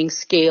able to bring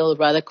scale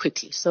rather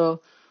quickly.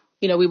 So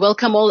we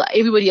welcome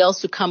everybody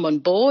else to come on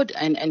board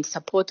and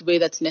support where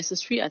that's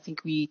necessary. I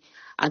think we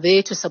are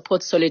there to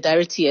support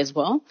solidarity as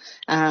well.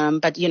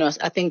 But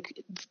I think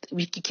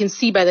we can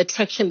see by the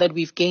traction that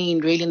we've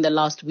gained really in the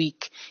last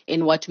week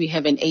in what we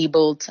have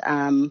enabled,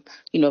 to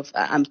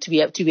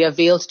be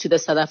availed to the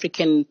South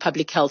African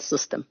public health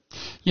system.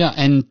 Yeah,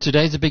 and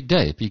today's a big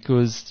day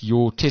because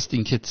your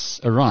testing kits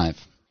arrive,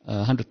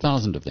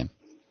 100,000 of them.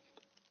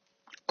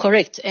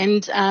 Correct.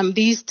 And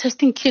these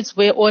testing kits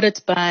were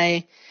ordered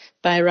by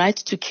Right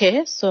to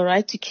Care. So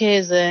Right to Care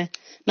is a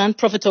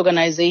non-profit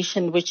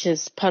organization which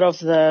is part of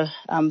the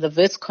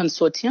Wits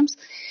consortiums.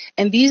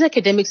 And these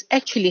academics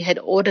actually had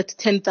ordered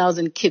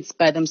 10,000 kits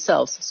by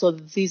themselves. So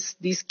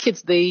these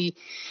kits, they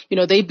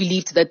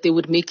believed that they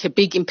would make a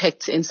big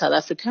impact in South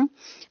Africa.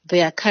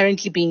 They are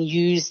currently being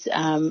used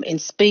in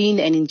Spain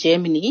and in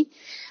Germany.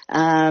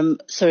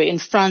 In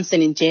France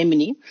and in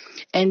Germany.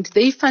 And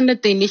they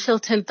funded the initial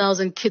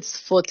 10,000 kits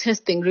for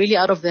testing really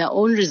out of their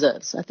own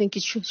reserves. I think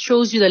it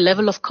shows you the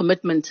level of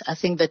commitment I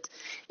think that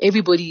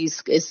everybody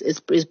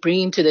is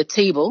bringing to the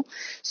table.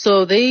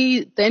 So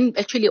they then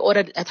actually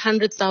ordered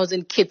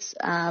 100,000 kits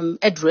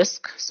at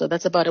risk. So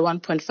that's about a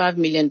 $1.5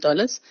 million,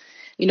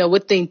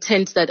 with the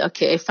intent that,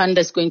 okay, a funder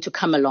is going to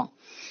come along.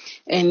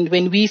 And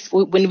when we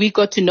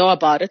got to know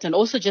about it and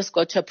also just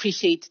got to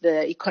appreciate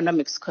the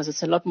economics, because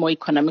it's a lot more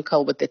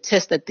economical with the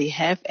test that they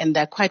have, and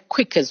they're quite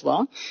quick as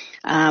well,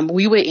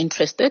 we were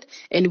interested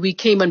and we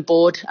came on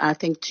board, I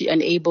think, to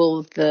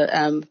enable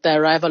the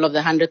arrival of the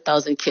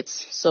 100,000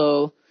 kits.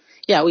 So,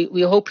 yeah,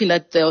 we're hoping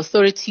that the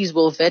authorities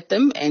will vet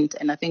them and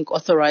I think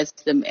authorize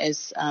them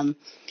as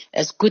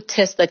good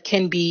tests that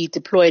can be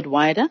deployed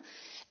wider.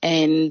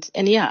 And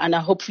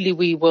hopefully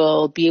we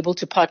will be able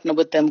to partner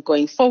with them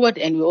going forward.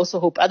 And we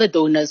also hope other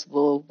donors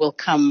will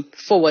come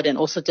forward and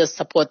also just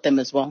support them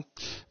as well.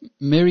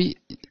 Mary,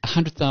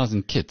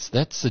 100,000 kits,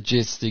 that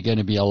suggests there are going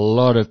to be a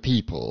lot of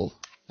people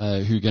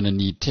who are going to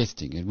need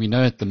testing. And we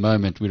know at the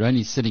moment we're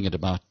only sitting at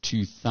about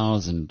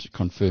 2,000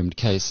 confirmed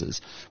cases.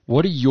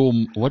 What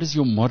does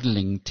your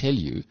modeling tell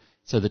you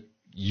so that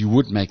you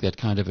would make that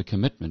kind of a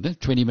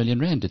commitment? 20 million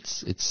rand,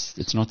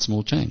 it's not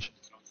small change.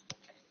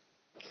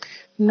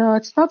 No,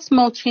 it's not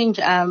small change,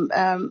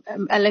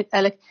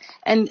 Alec.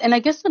 And I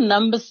guess the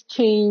numbers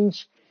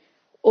change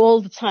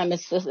all the time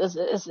as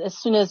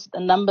soon as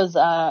the numbers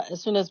are,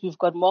 as soon as we've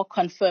got more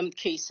confirmed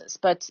cases.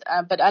 But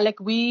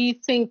Alec, we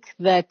think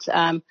that,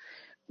 that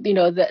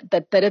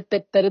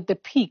at the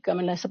peak, I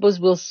mean, I suppose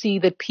we'll see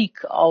the peak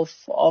of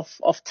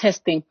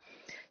testing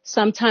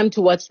sometime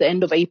towards the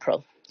end of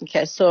April.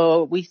 Okay.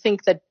 So we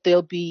think that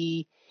there'll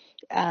be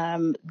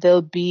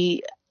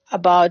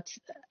about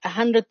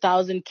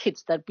 100,000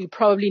 kits that we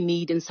probably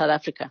need in South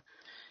Africa.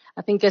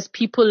 I think as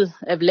people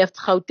have left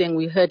Gauteng,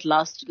 we heard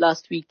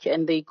last week,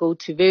 and they go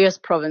to various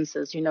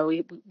provinces,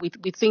 we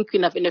think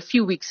in a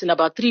few weeks, in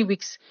about 3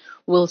 weeks,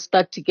 we'll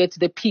start to get to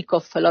the peak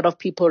of a lot of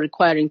people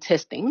requiring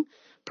testing,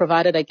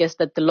 provided, I guess,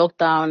 that the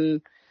lockdown,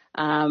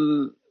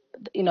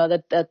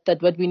 that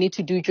what we need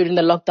to do during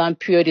the lockdown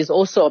period is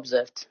also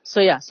observed.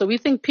 So we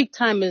think peak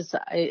time is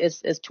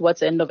towards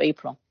the end of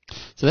April.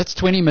 So that's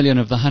 20 million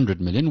of the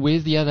 100 million.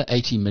 Where's the other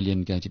 80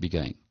 million going to be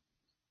going?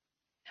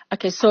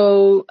 Okay,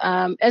 so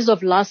as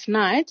of last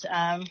night,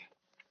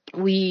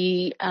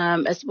 we,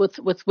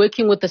 with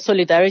working with the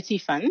Solidarity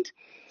Fund,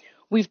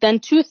 we've done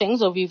two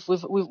things, or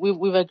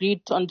we've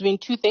agreed on doing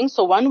two things.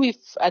 So one, we've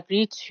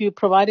agreed to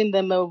providing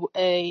them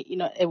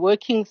a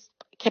working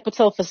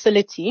capital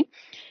facility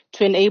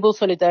to enable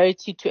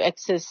Solidarity to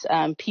access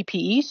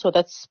PPE. So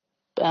that's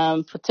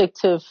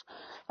protective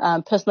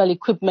personal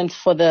equipment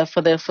for the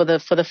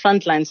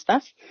frontline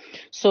staff.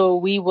 So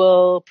we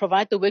will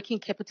provide the working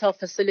capital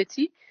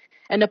facility,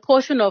 and a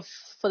portion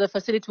for the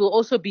facility will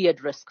also be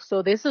at risk.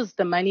 So this is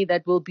the money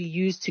that will be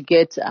used to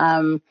get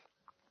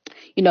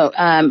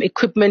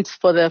equipment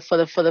for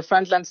the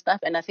frontline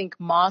staff, and I think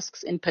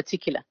masks in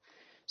particular.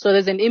 So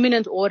there's an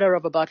imminent order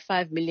of about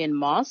 5 million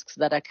masks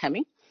that are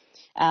coming.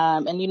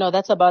 And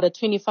that's about a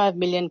 25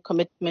 million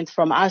commitment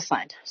from our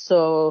side.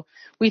 So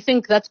we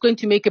think that's going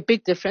to make a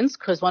big difference,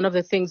 because one of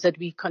the things that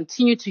we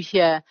continue to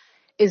hear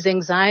is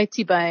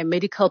anxiety by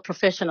medical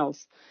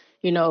professionals,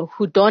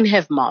 who don't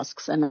have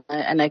masks. And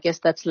I guess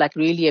that's like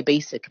really a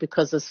basic,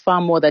 because there's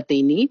far more that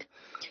they need.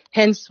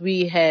 Hence,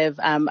 we have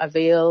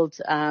availed,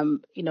 I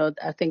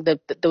think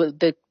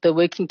the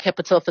working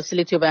capital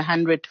facility of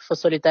 100 for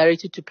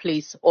Solidarity to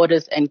place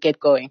orders and get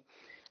going.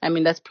 I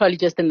mean, that's probably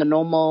just in the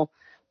normal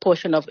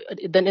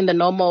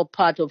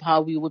part of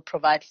how we would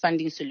provide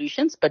funding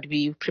solutions, but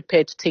we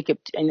prepared to take it,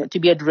 to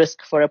be at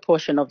risk for a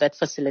portion of that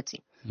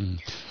facility.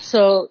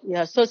 So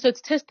it's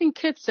testing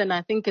kits, and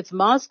I think it's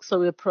masks. So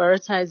we're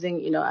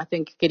prioritizing, I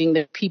think getting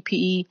the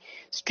PPE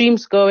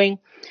streams going.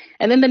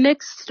 And then the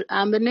next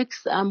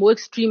work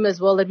stream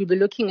as well that we'll be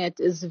looking at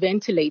is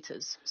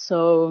ventilators.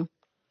 So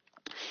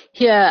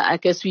here, I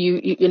guess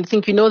you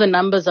think the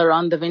numbers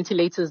around the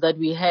ventilators that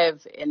we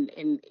have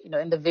in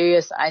the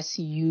various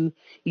ICU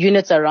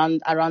units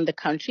around the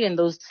country, and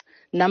those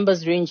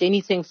numbers range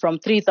anything from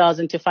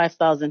 3,000 to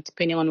 5,000,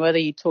 depending on whether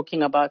you're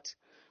talking about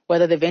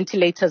whether the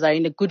ventilators are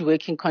in a good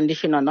working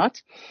condition or not.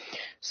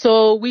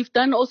 So we've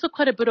done also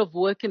quite a bit of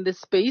work in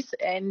this space,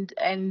 and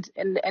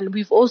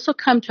we've also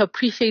come to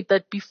appreciate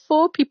that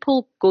before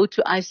people go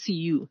to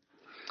ICU,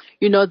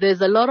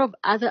 there's a lot of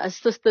other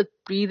assisted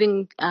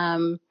breathing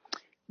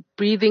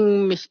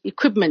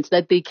equipment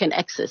that they can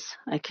access.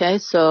 Okay.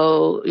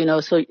 So,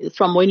 so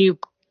from when you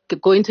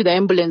go into the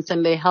ambulance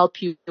and they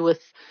help you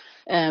with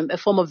a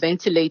form of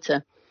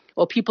ventilator,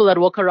 or people that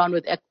walk around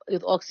with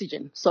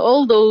oxygen. So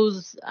all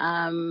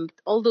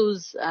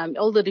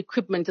that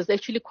equipment is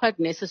actually quite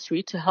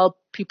necessary to help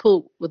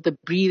people with the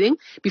breathing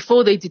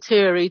before they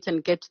deteriorate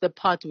and get to the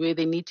part where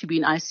they need to be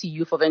in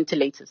ICU for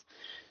ventilators.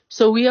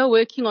 So we are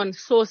working on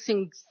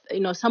sourcing,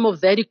 some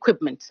of that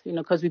equipment,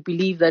 because we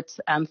believe that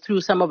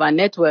through some of our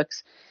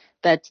networks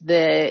that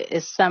there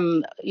is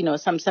some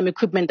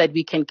equipment that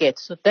we can get.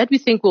 So that we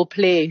think will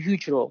play a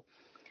huge role.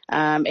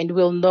 And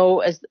we'll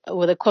know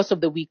over the course of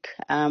the week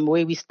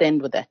where we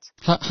stand with that.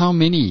 How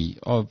many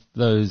of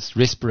those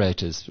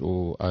respirators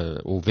or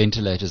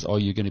ventilators are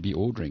you going to be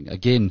ordering?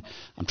 Again,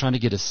 I'm trying to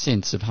get a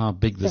sense of how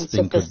big this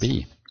thing could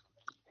be.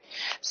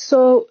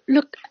 So,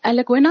 look,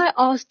 Alec, when I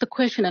asked the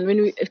question, and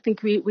I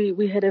think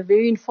we had a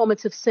very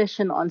informative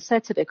session on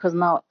Saturday, because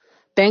now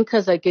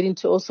bankers are getting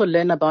to also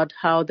learn about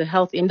how the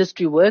health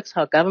industry works,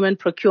 how government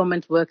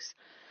procurement works,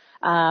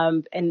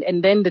 and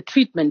then the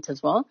treatment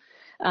as well.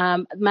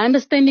 My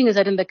understanding is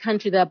that in the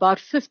country, there are about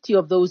 50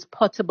 of those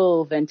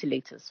portable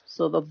ventilators.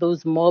 So of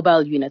those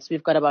mobile units,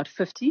 we've got about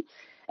 50.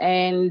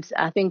 And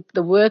I think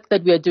the work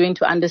that we are doing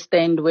to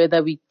understand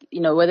whether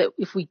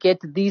if we get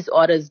these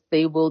orders,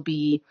 they will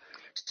be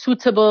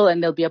suitable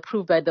and they'll be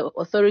approved by the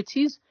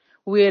authorities.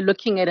 We're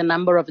looking at a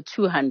number of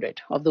 200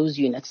 of those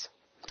units.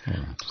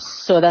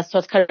 So that's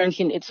what's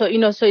currently in it. So,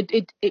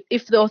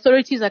 if the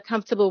authorities are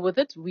comfortable with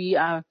it, we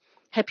are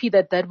happy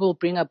that will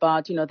bring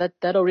about,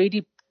 that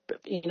already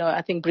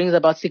I think brings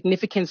about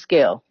significant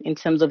scale in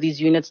terms of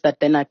these units that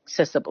then are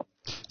accessible.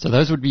 So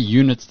those would be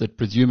units that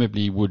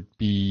presumably would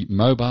be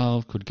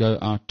mobile, could go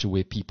out to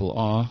where people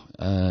are,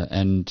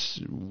 and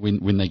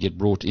when they get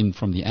brought in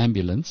from the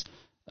ambulance,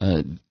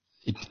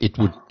 it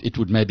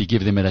would maybe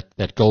give them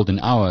that golden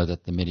hour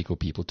that the medical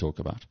people talk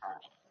about.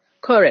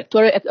 Correct,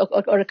 or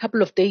a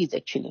couple of days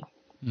actually,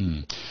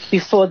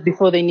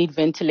 before they need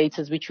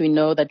ventilators, which we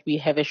know that we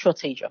have a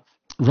shortage of.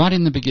 Right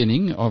in the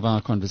beginning of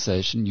our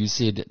conversation, you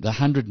said the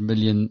 100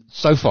 million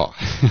so far.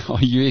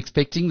 Are you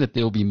expecting that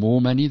there will be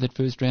more money that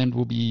FirstRand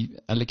will be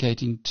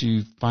allocating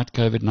to fight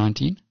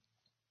COVID-19?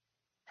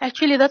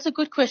 Actually, that's a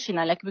good question,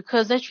 Alec,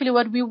 because actually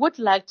what we would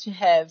like to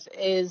have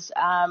is,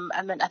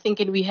 I think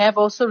we have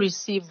also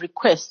received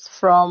requests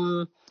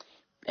from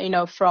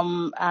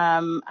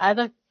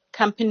other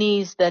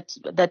companies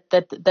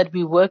that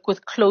we work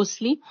with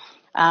closely,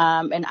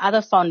 and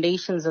other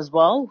foundations as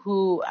well,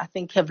 who I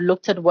think have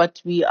looked at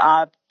what we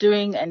are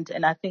doing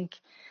and I think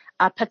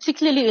are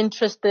particularly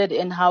interested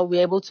in how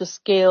we're able to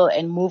scale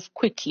and move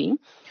quickly,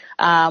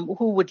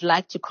 who would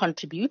like to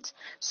contribute.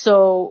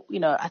 So,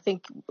 I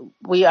think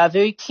we are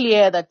very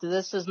clear that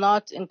this is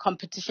not in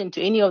competition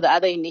to any of the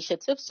other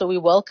initiatives. So we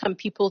welcome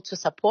people to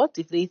support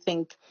if they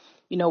think,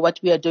 what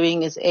we are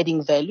doing is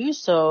adding value.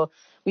 So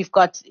we've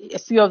got a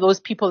few of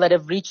those people that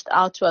have reached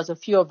out to us, a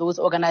few of those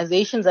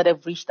organizations that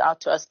have reached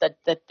out to us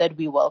that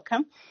we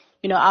welcome.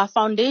 Our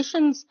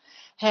foundations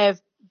have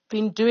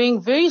been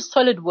doing very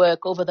solid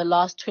work over the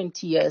last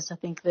 20 years. I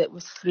think that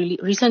was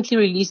recently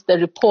released the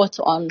report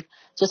on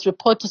just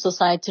Report to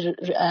Society,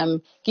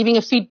 giving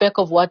a feedback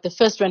of what the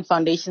FirstRand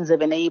foundations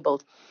have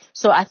enabled.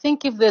 So I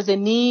think if there's a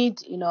need,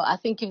 I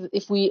think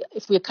if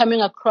we're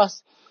coming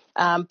across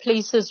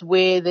places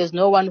where there's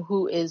no one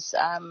who is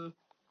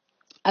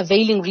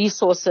availing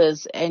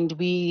resources and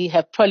we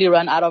have probably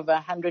run out of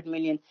 100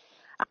 million,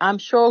 I'm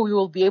sure we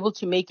will be able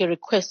to make a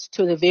request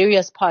to the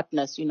various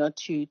partners,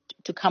 to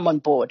come on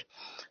board.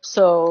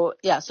 So,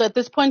 so at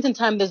this point in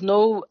time, there's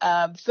no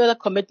further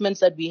commitments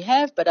that we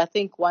have, but I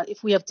think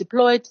if we have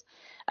deployed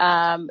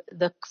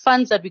the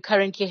funds that we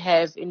currently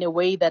have in a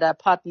way that our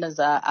partners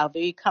are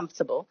very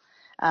comfortable,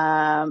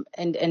 and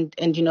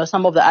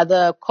some of the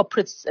other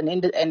corporates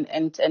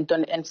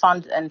and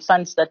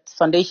funds that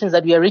foundations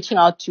that we are reaching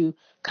out to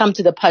come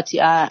to the party,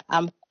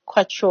 I'm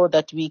quite sure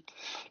that we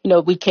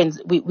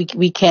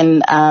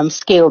can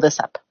scale this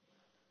up.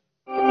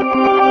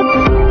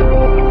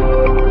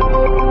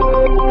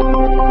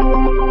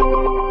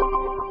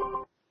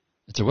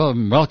 It's a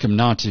welcome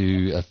now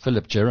to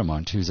Philip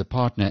Geremont, who's a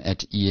partner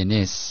at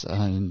ENS.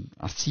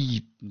 I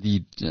see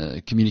the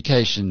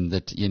communication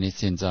that ENS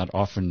sends out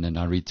often, and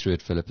I read through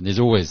it, Philip, and there's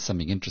always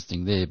something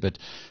interesting there. But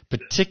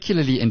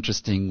particularly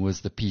interesting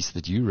was the piece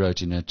that you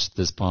wrote in it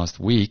this past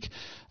week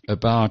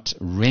about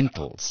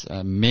rentals.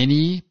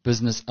 Many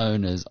business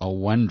owners are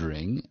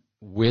wondering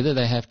whether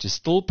they have to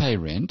still pay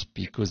rent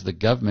because the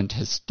government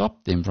has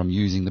stopped them from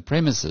using the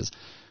premises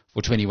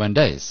for 21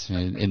 days.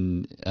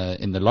 In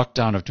the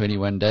lockdown of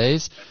 21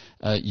 days,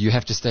 you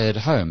have to stay at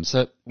home.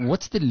 So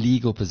what's the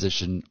legal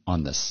position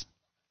on this?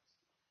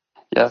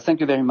 Yeah, thank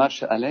you very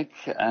much, Alec.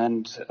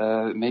 And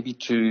maybe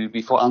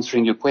before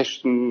answering your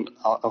question,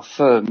 our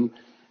firm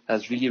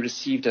has really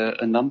received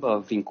a number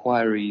of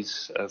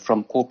inquiries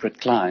from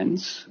corporate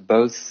clients,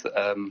 both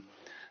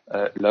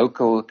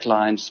local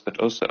clients but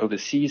also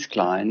overseas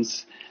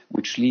clients,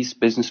 which lease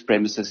business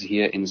premises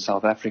here in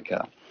South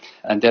Africa.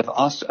 And they've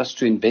asked us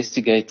to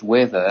investigate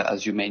whether,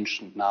 as you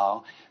mentioned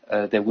now,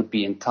 they would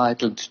be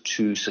entitled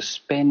to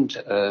suspend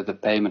the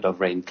payment of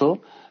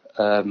rental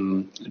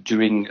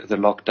during the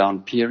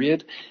lockdown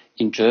period.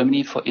 In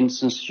Germany, for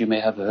instance, you may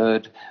have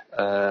heard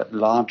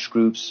large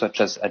groups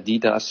such as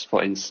Adidas,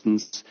 for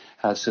instance,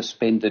 has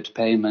suspended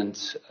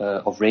payment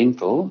of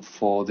rental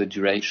for the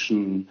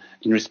duration,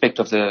 in respect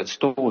of the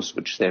stores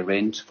which they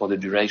rent, for the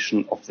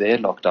duration of their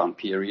lockdown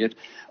period.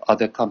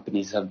 Other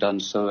companies have done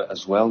so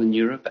as well in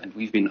Europe, and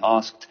we've been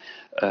asked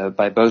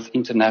by both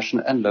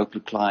international and local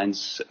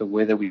clients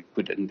whether we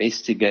could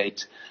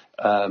investigate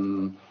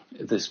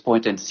this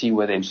point and see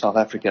whether in South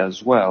Africa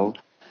as well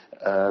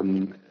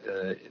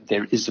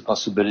there is a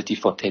possibility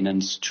for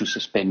tenants to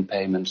suspend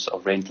payments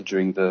of rental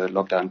during the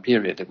lockdown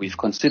period. We've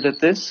considered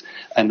this,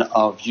 and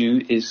our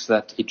view is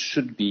that it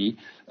should be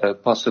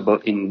possible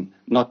in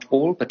not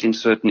all, but in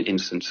certain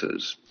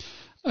instances.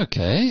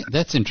 Okay,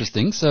 that's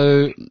interesting.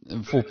 So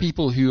for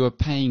people who are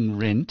paying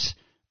rent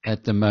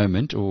at the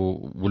moment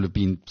or will have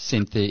been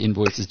sent their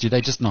invoices, do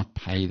they just not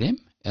pay them?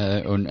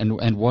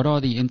 And what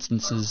are the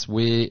instances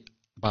where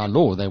by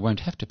law they won't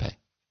have to pay?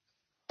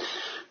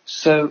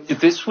 So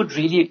this would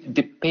really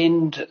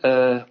depend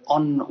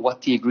on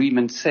what the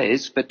agreement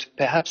says, but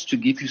perhaps to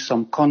give you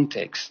some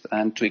context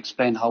and to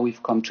explain how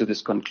we've come to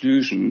this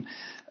conclusion,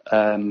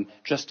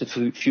 just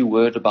a few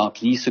words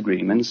about lease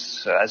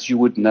agreements. As you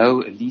would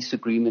know, a lease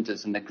agreement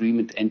is an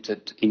agreement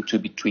entered into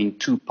between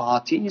two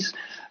parties.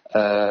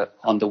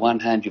 On the one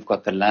hand, you've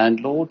got the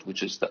landlord,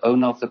 which is the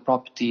owner of the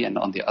property, and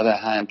on the other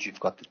hand, you've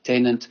got the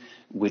tenant,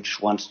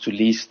 which wants to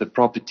lease the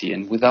property.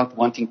 And without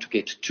wanting to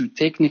get too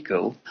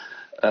technical,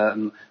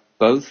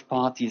 both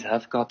parties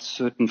have got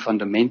certain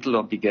fundamental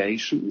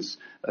obligations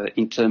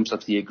in terms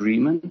of the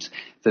agreement.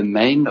 The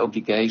main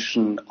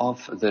obligation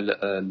of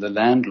the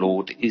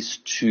landlord is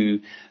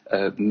to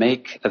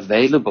make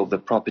available the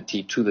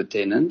property to the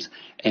tenant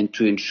and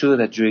to ensure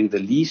that during the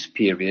lease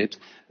period,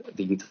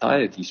 the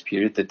entire lease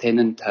period, the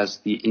tenant has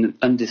the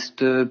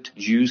undisturbed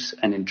use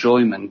and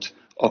enjoyment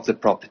of the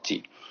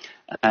property.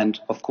 And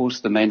of course,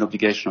 the main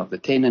obligation of the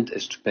tenant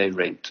is to pay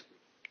rent.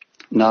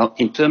 Now,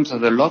 in terms of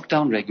the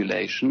lockdown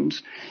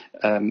regulations,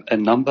 a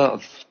number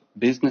of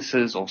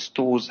businesses or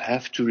stores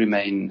have to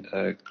remain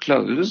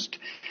closed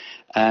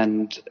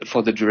and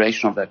for the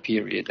duration of that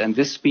period. And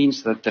this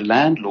means that the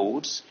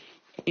landlords,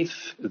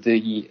 if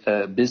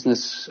the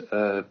business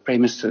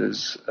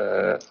premises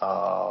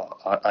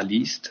are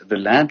leased, the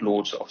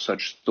landlords of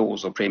such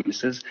stores or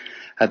premises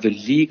have a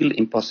legal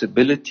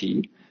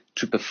impossibility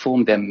to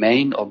perform their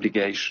main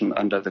obligation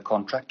under the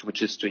contract,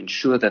 which is to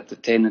ensure that the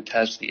tenant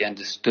has the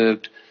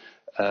undisturbed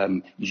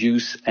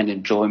use and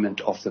enjoyment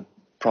of the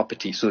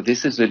property. So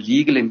this is a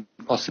legal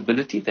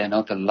impossibility. They're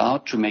not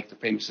allowed to make the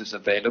premises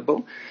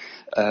available.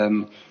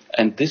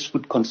 And this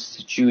would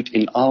constitute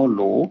in our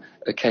law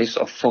a case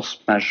of force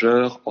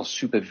majeure or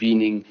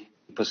supervening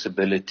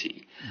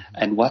impossibility.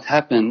 And what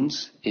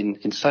happens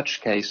in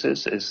such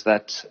cases is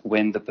that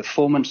when the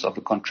performance of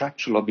the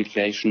contractual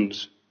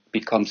obligations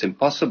becomes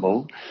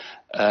impossible,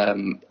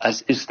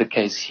 as is the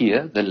case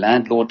here, the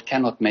landlord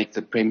cannot make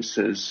the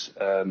premises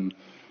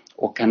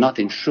or cannot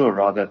ensure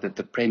rather that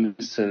the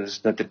premises,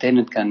 that the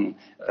tenant can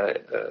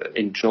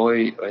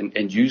enjoy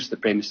and use the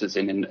premises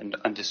in an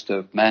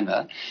undisturbed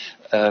manner.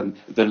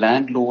 The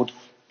landlord,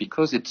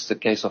 because it's the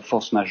case of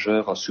force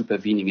majeure or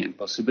supervening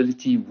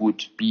impossibility,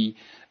 would be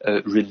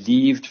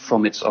relieved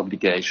from its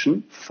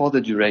obligation for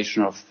the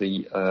duration of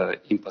the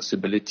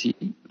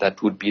impossibility.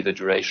 That would be the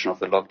duration of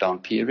the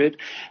lockdown period.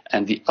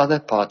 And the other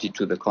party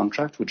to the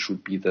contract, which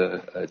would be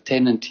the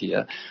tenant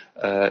here,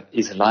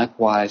 is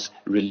likewise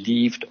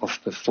relieved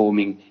of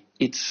performing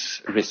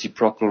its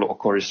reciprocal or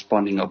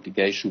corresponding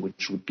obligation,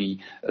 which would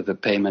be the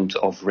payment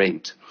of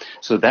rent.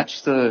 So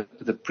that's the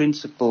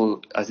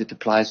principle as it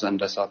applies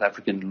under South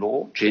African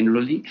law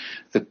generally.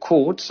 Our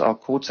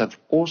courts have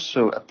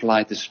also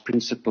applied this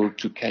principle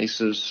to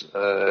cases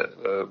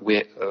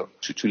where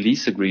to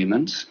lease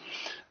agreements,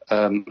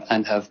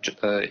 and have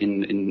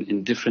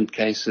in different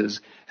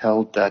cases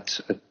held that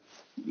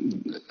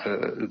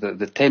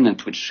the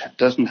tenant which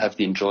doesn't have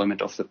the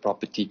enjoyment of the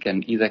property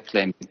can either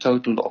claim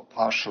total or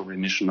partial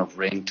remission of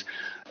rent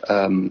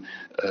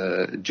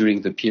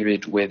during the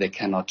period where they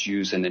cannot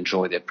use and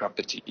enjoy their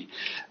property.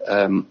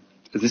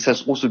 This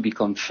has also been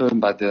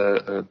confirmed by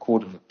the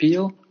Court of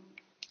Appeal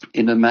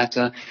in a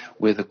matter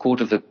where the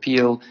Court of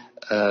Appeal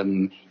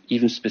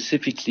even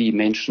specifically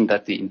mentioned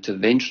that the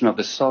intervention of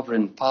a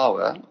sovereign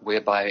power,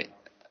 whereby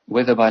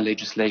whether by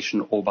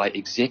legislation or by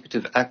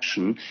executive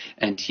action,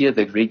 and here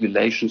the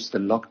regulations, the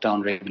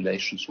lockdown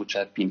regulations which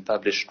have been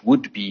published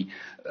would be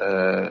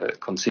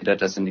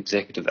considered as an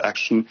executive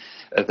action,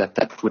 that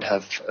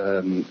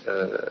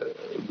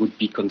would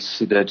be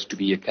considered to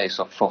be a case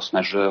of force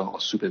majeure or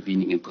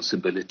supervening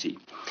impossibility.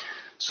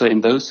 So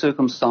in those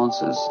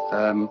circumstances,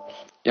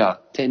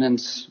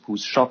 tenants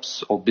whose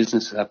shops or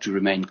businesses have to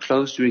remain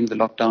closed during the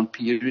lockdown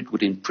period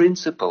would in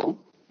principle,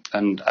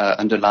 and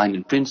underline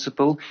in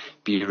principle,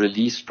 be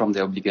released from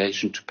the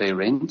obligation to pay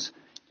rent,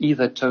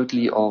 either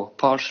totally or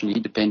partially,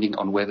 depending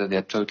on whether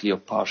they're totally or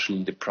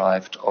partially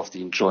deprived of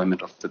the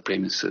enjoyment of the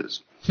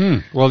premises.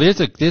 Well, there's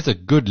a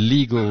good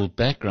legal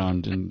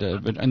background,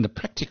 but in the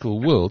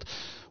practical world,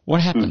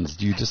 what happens?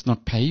 Do you just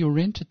not pay your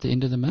rent at the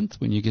end of the month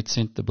when you get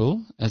sent the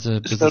bill as a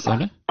business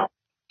owner?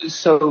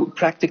 So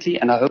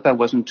practically, and I hope I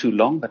wasn't too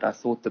long, but I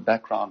thought the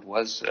background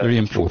was very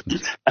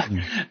important.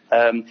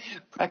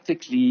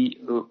 Practically,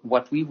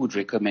 what we would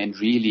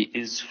recommend really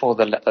is for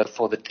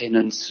the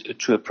tenants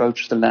to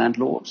approach the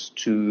landlords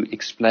to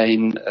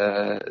explain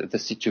the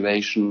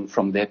situation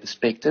from their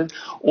perspective.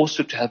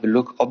 Also, to have a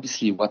look,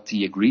 obviously, what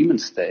the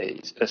agreement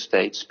states,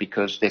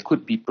 because there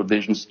could be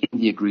provisions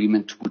in the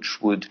agreement which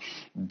would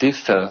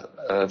differ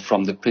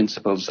from the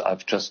principles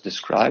I've just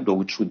described, or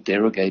which would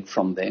derogate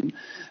from them.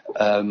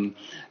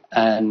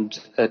 And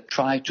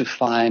try to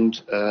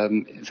find,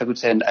 if I could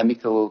say, an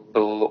amicable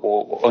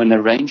or an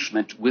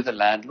arrangement with a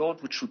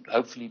landlord, which would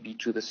hopefully be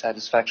to the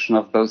satisfaction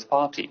of both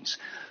parties.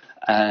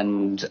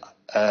 And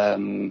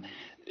I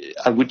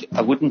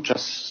wouldn't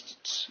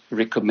just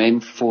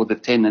recommend for the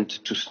tenant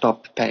to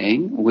stop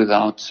paying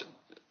without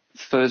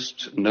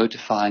first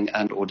notifying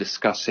and or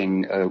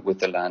discussing with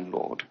the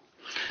landlord.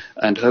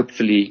 And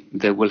hopefully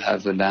they will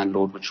have a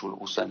landlord which will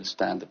also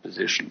understand the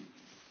position.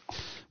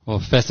 Well,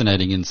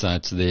 fascinating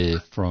insights there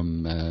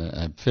from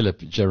Philip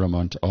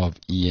Geremont of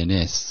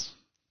ENS,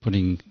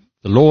 putting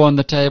the law on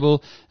the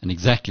table and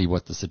exactly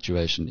what the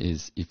situation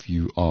is if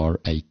you are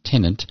a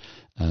tenant,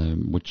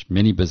 which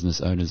many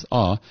business owners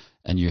are,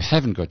 and you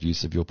haven't got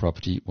use of your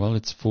property. Well,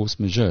 it's force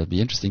majeure. It'll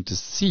be interesting to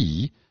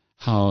see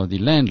how the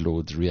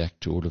landlords react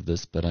to all of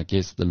this, but I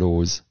guess the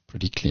law is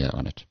pretty clear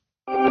on it.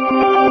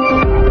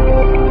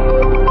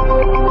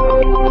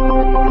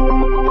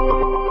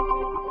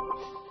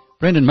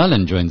 Brendan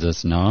Mullen joins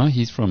us now.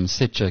 He's from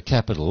Setcha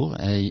Capital,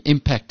 a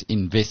impact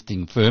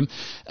investing firm.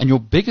 And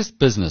your biggest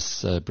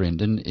business,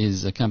 Brendan,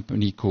 is a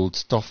company called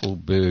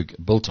Stoffelberg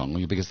Biltong,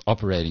 your biggest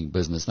operating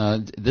business.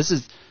 Now,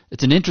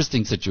 it's an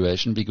interesting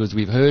situation because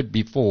we've heard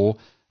before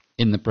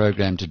in the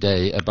program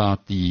today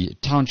about the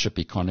township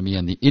economy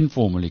and the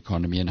informal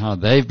economy and how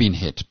they've been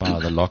hit by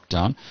the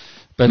lockdown.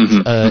 But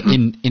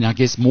in I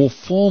guess, more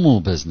formal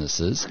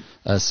businesses,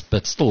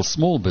 but still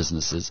small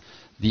businesses,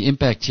 the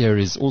impact here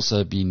has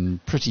also been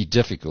pretty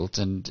difficult,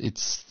 and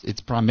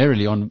it's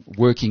primarily on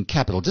working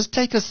capital. Just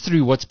take us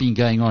through what's been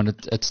going on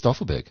at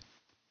Stoffelberg.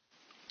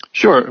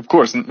 Sure, of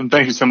course, and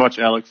thank you so much,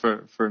 Alec,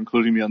 for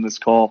including me on this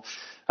call.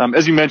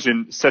 As you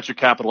mentioned, Setcha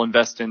Capital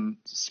invests in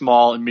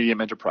small and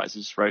medium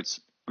enterprises, right?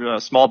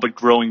 Small but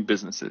growing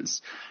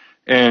businesses.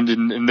 And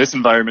in this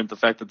environment, the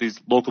fact that these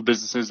local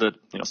businesses that,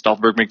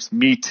 Stoffelberg makes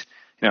meat,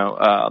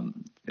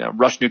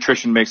 Rush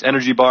Nutrition makes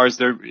energy bars,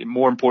 they're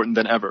more important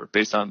than ever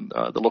based on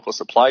the local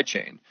supply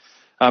chain.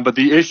 But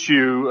the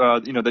issue,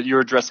 that you're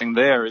addressing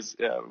there is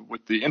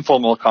with the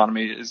informal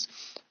economy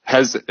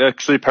has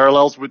actually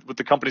parallels with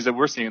the companies that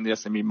we're seeing in the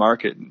SME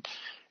market.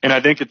 And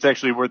I think it's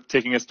actually worth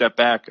taking a step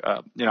back.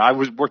 I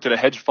worked at a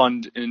hedge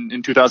fund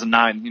in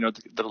 2009,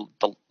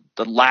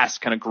 the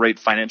last kind of great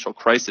financial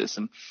crisis.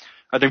 And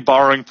I think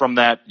borrowing from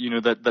that,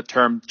 that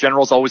term,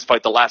 generals always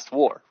fight the last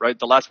war, right?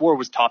 The last war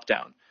was top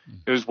down.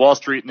 It was Wall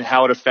Street and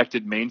how it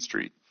affected Main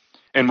Street.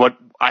 And what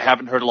I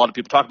haven't heard a lot of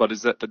people talk about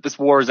is that this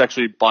war is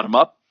actually bottom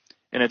up,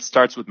 and it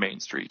starts with Main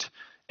Street.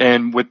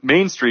 And with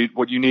Main Street,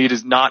 what you need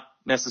is not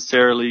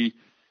necessarily,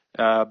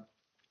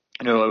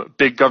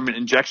 big government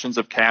injections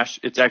of cash.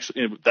 It's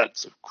actually,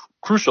 that's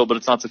crucial, but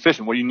it's not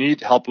sufficient. What you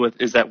need help with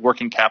is that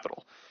working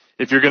capital.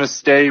 If you're going to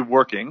stay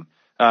working,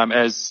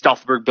 as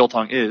Stoffelberg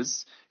Biltong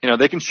is,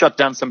 they can shut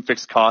down some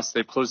fixed costs.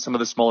 They've closed some of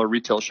the smaller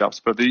retail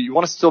shops, but you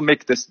want to still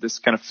make this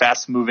kind of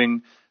fast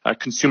moving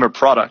consumer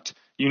product.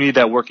 You need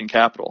that working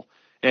capital.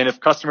 And if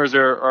customers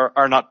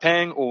are not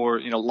paying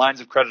or, lines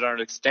of credit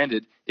aren't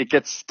extended, it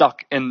gets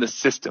stuck in the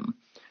system.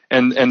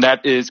 And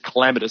that is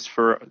calamitous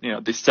for,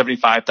 the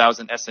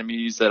 75,000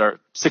 SMEs that are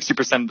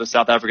 60% of the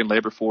South African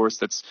labor force.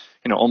 That's,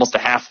 almost a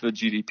half of the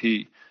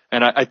GDP.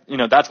 And I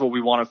that's what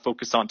we want to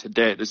focus on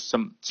today. There's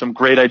some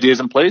great ideas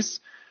in place.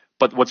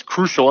 But what's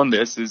crucial in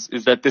this is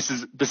that this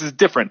is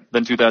different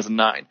than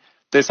 2009.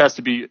 This has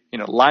to be,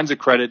 lines of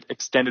credit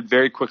extended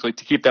very quickly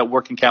to keep that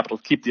working capital,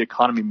 to keep the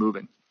economy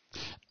moving.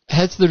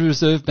 Has the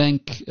Reserve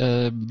Bank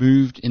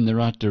moved in the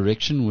right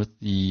direction with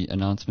the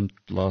announcement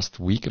last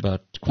week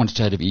about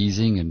quantitative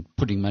easing and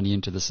putting money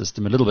into the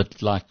system, a little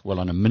bit like,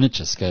 on a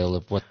miniature scale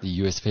of what the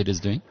US Fed is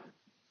doing?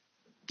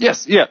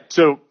 Yes, yeah.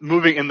 So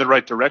moving in the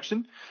right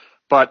direction.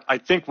 But I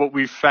think what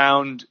we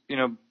found,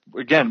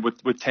 again,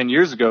 with 10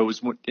 years ago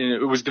was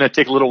it was going to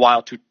take a little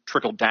while to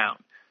trickle down.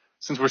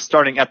 Since we're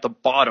starting at the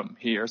bottom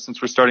here,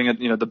 since we're starting at,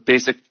 the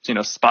basic,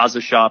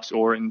 spaza shops,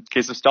 or in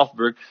case of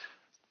Stolfenberg,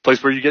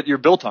 place where you get your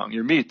biltong,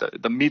 your meat,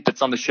 the meat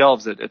that's on the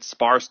shelves at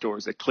Spar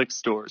stores, at Click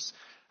stores.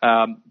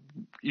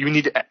 You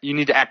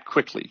need to act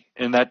quickly,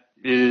 and that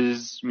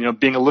is,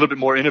 being a little bit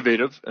more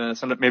innovative.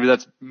 Maybe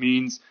that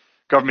means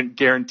government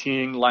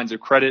guaranteeing lines of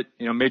credit,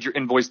 major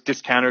invoice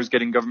discounters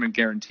getting government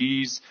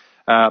guarantees.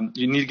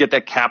 You need to get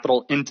that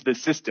capital into the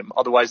system.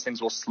 Otherwise,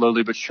 things will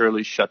slowly but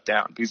surely shut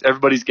down, because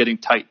everybody's getting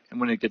tight. And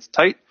when it gets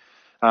tight,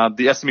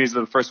 the SMEs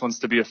are the first ones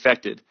to be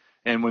affected.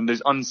 And when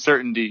there's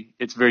uncertainty,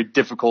 it's very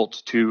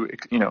difficult to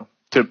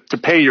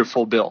pay your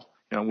full bill.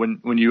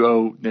 When you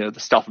owe the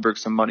Stolfenberg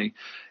some money.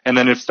 And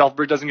then if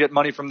Stolfenberg doesn't get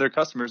money from their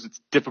customers, it's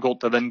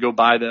difficult to then go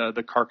buy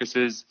the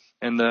carcasses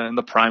and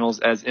the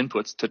primals as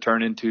inputs to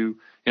turn into,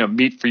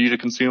 meat for you to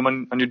consume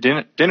on your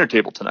dinner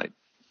table tonight.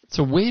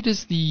 So where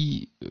does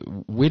the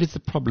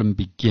problem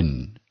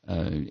begin?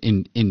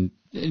 In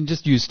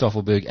just use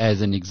Stolfenberg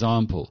as an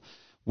example.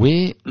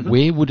 Where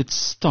would it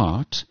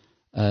start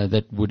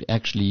that would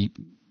actually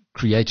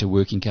create a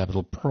working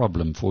capital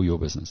problem for your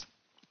business?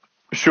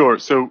 Sure.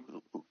 So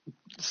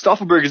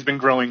Stolfenberg has been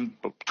growing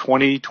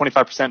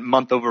 20-25%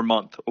 month over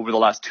month over the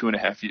last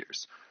 2.5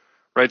 years,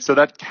 right? So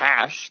that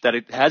cash that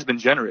it has been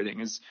generating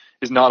is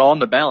not on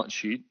the balance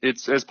sheet.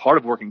 It's as part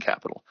of working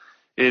capital.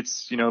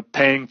 It's,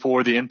 paying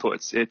for the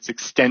inputs. It's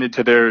extended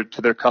to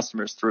their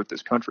customers throughout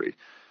this country.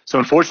 So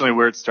unfortunately,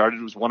 where it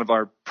started was one of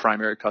our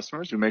primary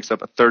customers, who makes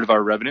up a third of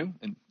our revenue.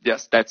 And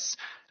yes, that's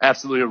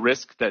absolutely a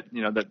risk that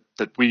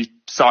we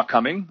saw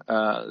coming.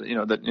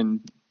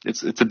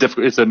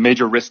 It's a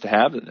major risk to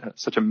have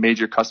such a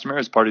major customer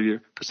as part of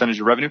your percentage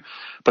of revenue,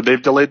 but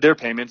they've delayed their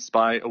payments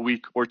by a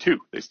week or two.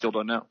 They still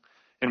don't know.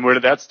 And where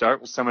did that start?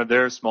 Well, some of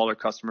their smaller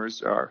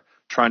customers are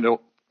trying to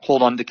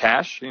hold on to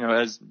cash,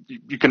 as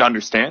you can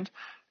understand,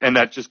 and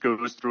that just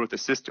goes through with the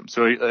system.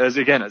 So as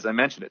I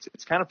mentioned,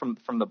 it's kind of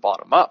from the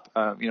bottom up.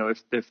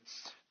 If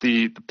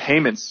the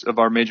payments of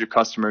our major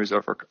customers,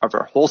 of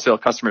our wholesale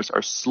customers,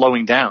 are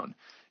slowing down,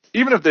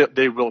 even if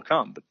they will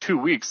come, but 2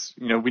 weeks,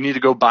 we need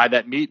to go buy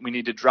that meat. We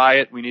need to dry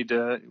it. We need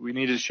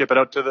to ship it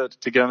out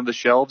to get on the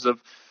shelves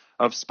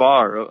of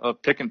Spar,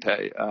 of Pick and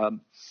Pay.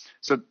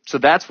 So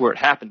that's where it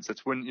happens.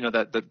 That's when,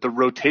 the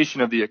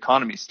rotation of the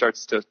economy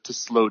starts to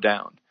slow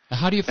down.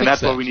 How do you fix that? And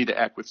that's that? why we need to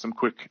act with some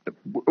quick,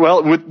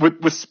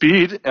 with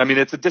speed. I mean,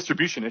 it's a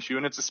distribution issue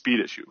and it's a speed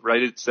issue,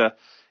 right?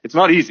 It's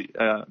not easy.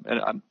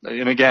 And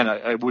again,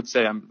 I would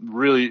say I'm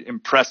really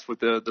impressed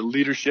with the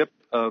leadership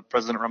of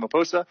President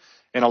Ramaphosa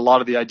and a lot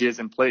of the ideas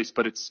in place,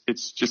 but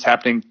it's just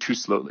happening too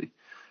slowly.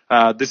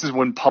 This is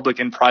when public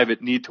and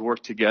private need to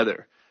work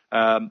together.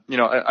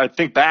 I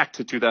think back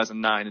to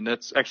 2009, and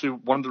that's actually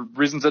one of the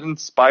reasons that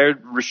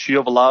inspired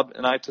Rachil Valab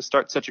and I to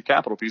start Secha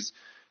Capital, because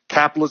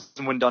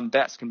capitalism, when done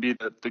best, can be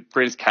the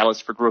greatest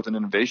catalyst for growth and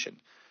innovation.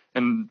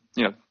 And,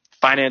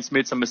 finance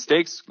made some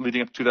mistakes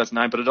leading up to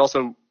 2009, but it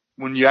also,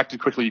 when you acted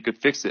quickly, you could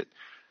fix it.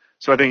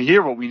 So I think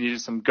here what we need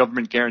is some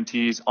government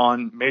guarantees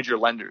on major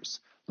lenders,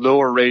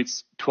 lower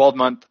rates,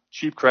 12-month,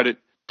 cheap credit,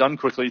 done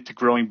quickly to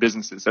growing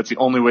businesses. That's the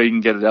only way you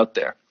can get it out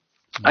there.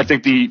 Mm-hmm. I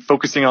think the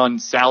focusing on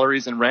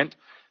salaries and rent,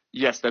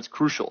 yes, that's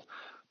crucial.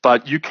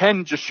 But you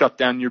can just shut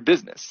down your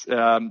business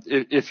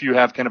if you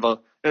have kind of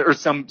or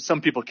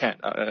some people can.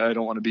 I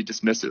don't want to be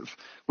dismissive.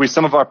 With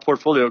some of our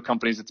portfolio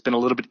companies, it's been a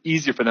little bit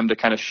easier for them to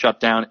kind of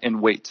shut down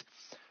and wait.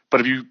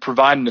 But if you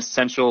provide an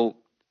essential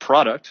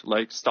product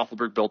like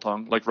Stolfenberg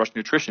Biltong, like Rush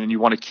Nutrition, and you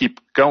want to keep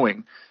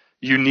going,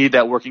 you need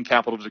that working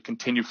capital to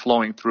continue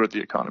flowing throughout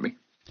the economy.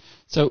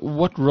 So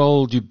what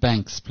role do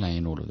banks play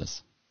in all of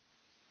this?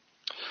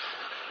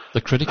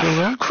 The critical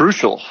role?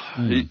 Crucial.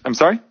 I'm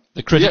sorry?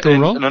 The critical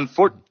role?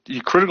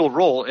 Critical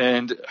role.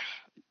 And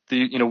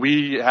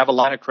we have a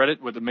line of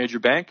credit with a major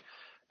bank,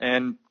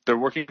 and they're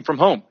working from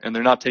home and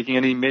they're not taking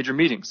any major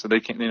meetings. So they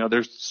can,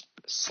 they're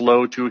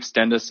slow to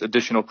extend us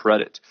additional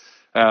credit.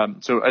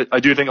 So I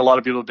do think a lot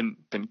of people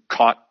have been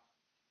caught,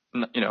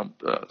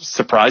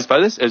 surprised by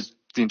this, as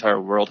the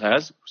entire world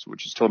has,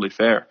 which is totally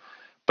fair.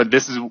 But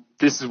this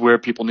is where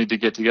people need to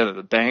get together,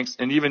 the banks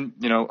and even,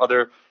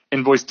 other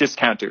invoice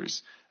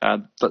discounters.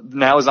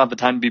 Now is not the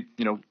time to be,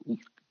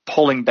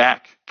 pulling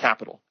back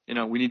capital.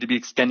 We need to be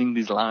extending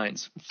these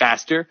lines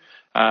faster,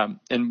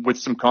 and with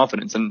some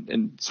confidence.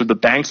 And so the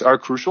banks are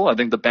crucial. I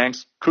think the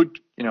banks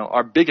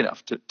are big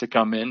enough to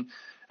come in,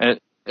 and,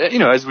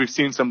 as we've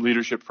seen some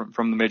leadership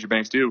from the major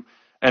banks do.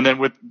 And then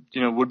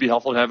would be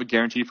helpful to have a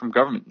guarantee from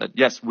government that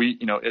yes,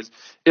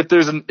 if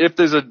there's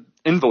an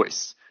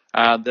invoice,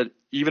 that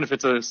even if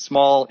it's a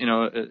small,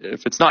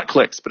 if it's not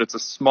Clicks, but it's a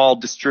small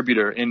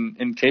distributor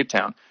in Cape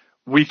Town,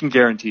 we can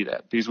guarantee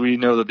that, because we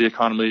know that the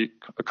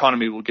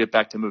economy will get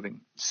back to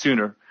moving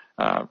sooner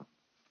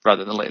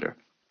rather than later.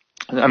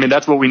 I mean,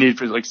 that's what we need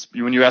for, like,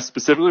 when you ask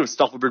specifically with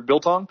Stolfenberg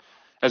Biltong,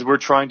 as we're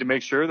trying to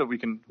make sure that we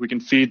can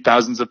feed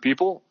thousands of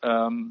people,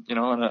 on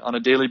a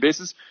daily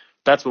basis.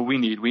 that's what we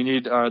need. We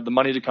need the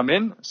money to come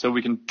in so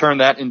we can turn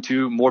that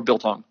into more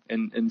biltong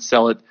and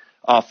sell it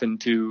off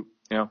into,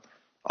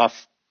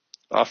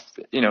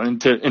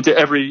 into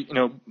every,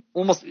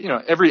 almost,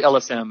 every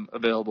LSM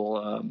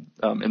available,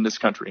 in this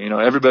country.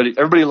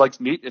 Everybody likes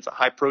meat. It's a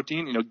high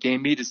protein,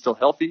 game meat is still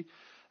healthy.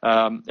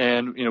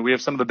 And we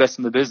have some of the best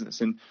in the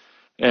business, and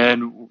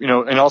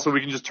also we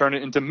can just turn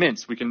it into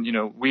mince. We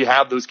can, we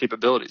have those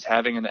capabilities,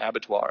 having an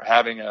abattoir,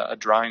 having a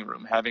drying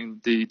room, having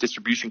the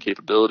distribution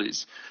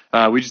capabilities.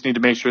 We just need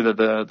to make sure that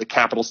the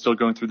capital's still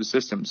going through the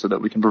system so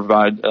that we can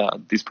provide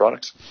these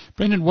products.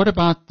 Brendan, what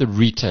about the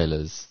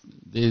retailers?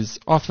 There's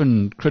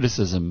often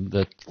criticism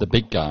that the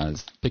big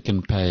guys, Pick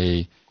n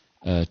Pay,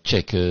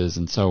 Checkers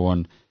and so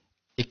on,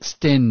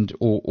 extend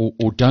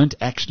or don't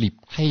actually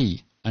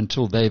pay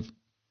until they've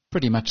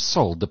pretty much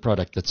sold the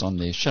product that's on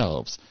their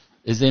shelves.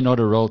 Is there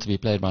not a role to be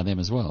played by them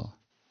as well?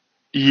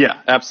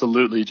 Yeah,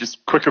 absolutely.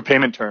 Just quicker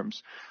payment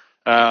terms.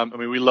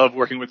 We love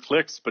working with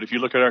Clicks, but if you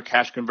look at our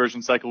cash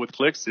conversion cycle with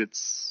Clicks,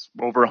 it's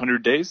over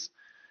 100 days.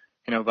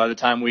 By the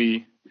time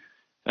we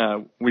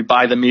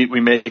buy the meat,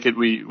 we make it,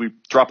 we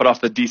drop it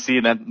off the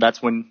DC, and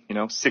that's when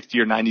 60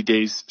 or 90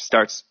 days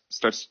starts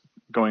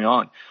going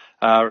on.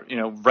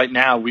 Right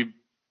now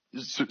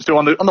so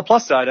on the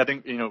plus side, I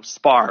think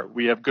Spar,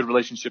 we have good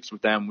relationships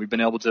with them. We've been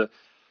able to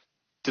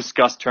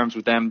discuss terms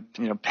with them,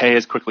 pay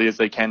as quickly as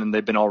they can, and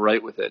they've been all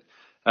right with it.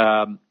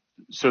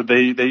 So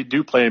they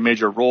do play a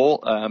major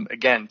role.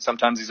 Again,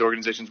 sometimes these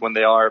organizations, when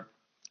they are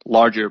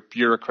larger,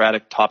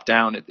 bureaucratic, top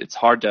down, it's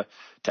hard to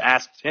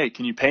ask, hey,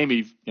 can you pay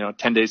me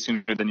 10 days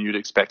sooner than you'd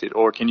expected,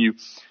 or can you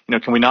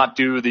can we not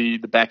do the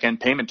back end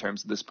payment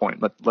terms at this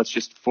point? Let's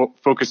just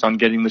focus on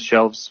getting the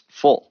shelves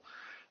full.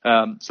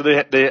 So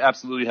they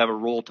absolutely have a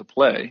role to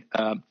play.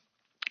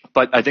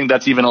 But I think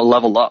that's even a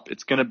level up.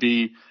 It's going to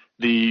be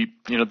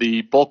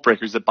the bulk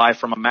breakers that buy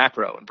from a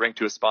macro and bring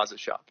to a Spaza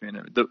shop.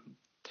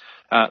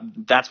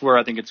 That's where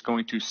I think it's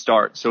going to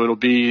start. So it'll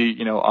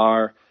be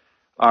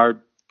our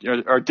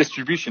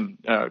distribution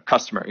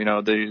customer.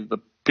 The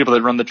people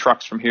that run the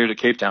trucks from here to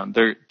Cape Town.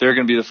 They're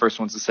going to be the first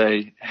ones to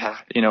say,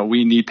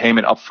 we need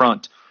payment up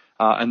front,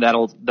 and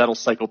that'll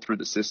cycle through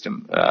the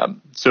system.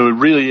 So it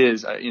really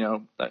is.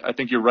 I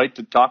think you're right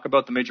to talk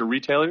about the major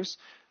retailers.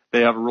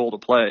 They have a role to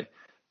play.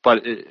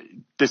 But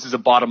this is a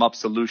bottom-up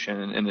solution,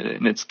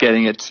 and it's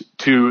getting it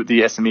to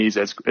the SMEs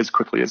as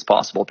quickly as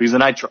possible. Because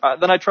then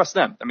I trust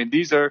them.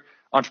 These are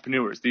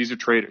entrepreneurs. These are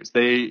traders.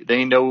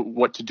 They know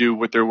what to do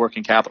with their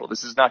working capital.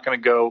 This is not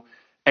going to go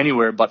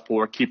anywhere but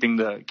for keeping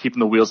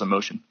the wheels in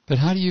motion. But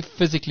how do you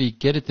physically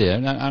get it there?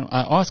 And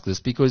I ask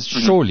this because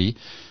surely,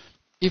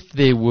 if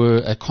there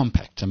were a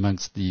compact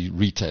amongst the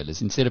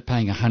retailers, instead of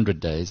paying 100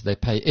 days, they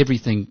pay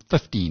everything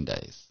 15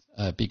 days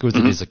because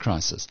it is a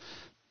crisis.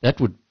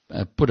 That would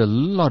put a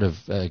lot of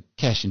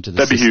cash into the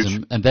That'd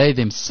system, and they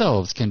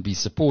themselves can be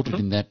supported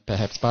in that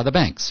perhaps by the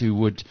banks who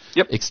would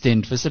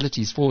extend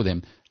facilities for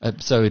them.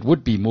 So it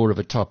would be more of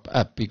a top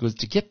up, because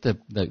to get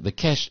the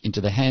cash into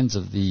the hands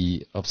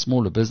of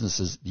smaller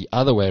businesses the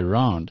other way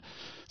around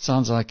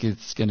sounds like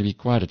it's going to be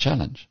quite a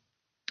challenge.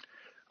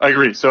 I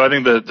agree. So I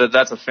think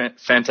that's a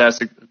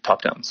fantastic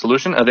top-down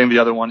solution. I think the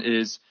other one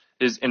is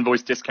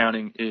invoice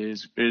discounting,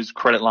 is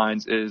credit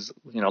lines, is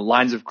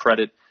lines of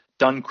credit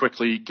done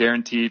quickly,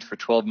 guaranteed for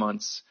 12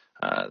 months,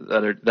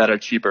 that are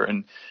cheaper.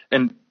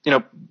 And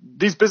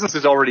these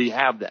businesses already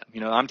have them.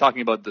 I'm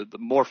talking about the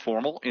more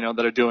formal,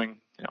 that are doing,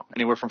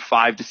 anywhere from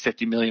 5 to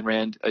 50 million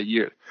rand a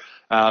year.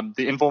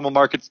 The informal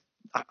markets,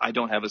 I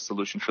don't have a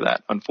solution for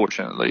that,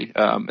 unfortunately.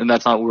 And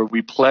that's not where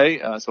we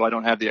play. So I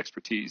don't have the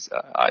expertise,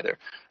 either,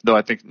 though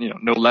I think,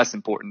 no less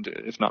important,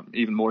 if not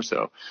even more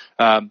so.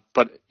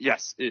 But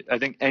yes, I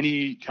think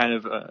any kind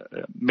of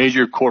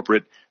major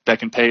corporate that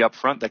can pay up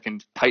front, that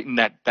can tighten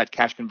that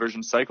cash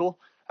conversion cycle,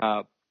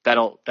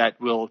 that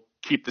will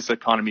keep this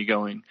economy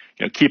going,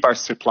 keep our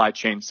supply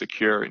chain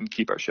secure and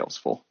keep our shelves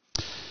full.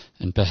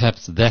 And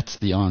perhaps that's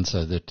the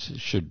answer that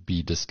should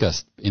be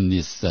discussed in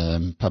this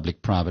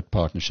public-private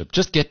partnership.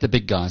 Just get the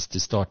big guys to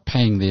start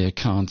paying their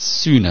accounts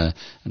sooner,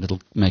 and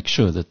it'll make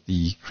sure that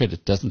the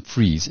credit doesn't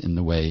freeze in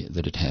the way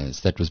that it has.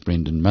 That was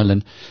Brendan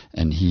Mullen,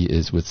 and he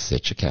is with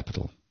Setcher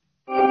Capital.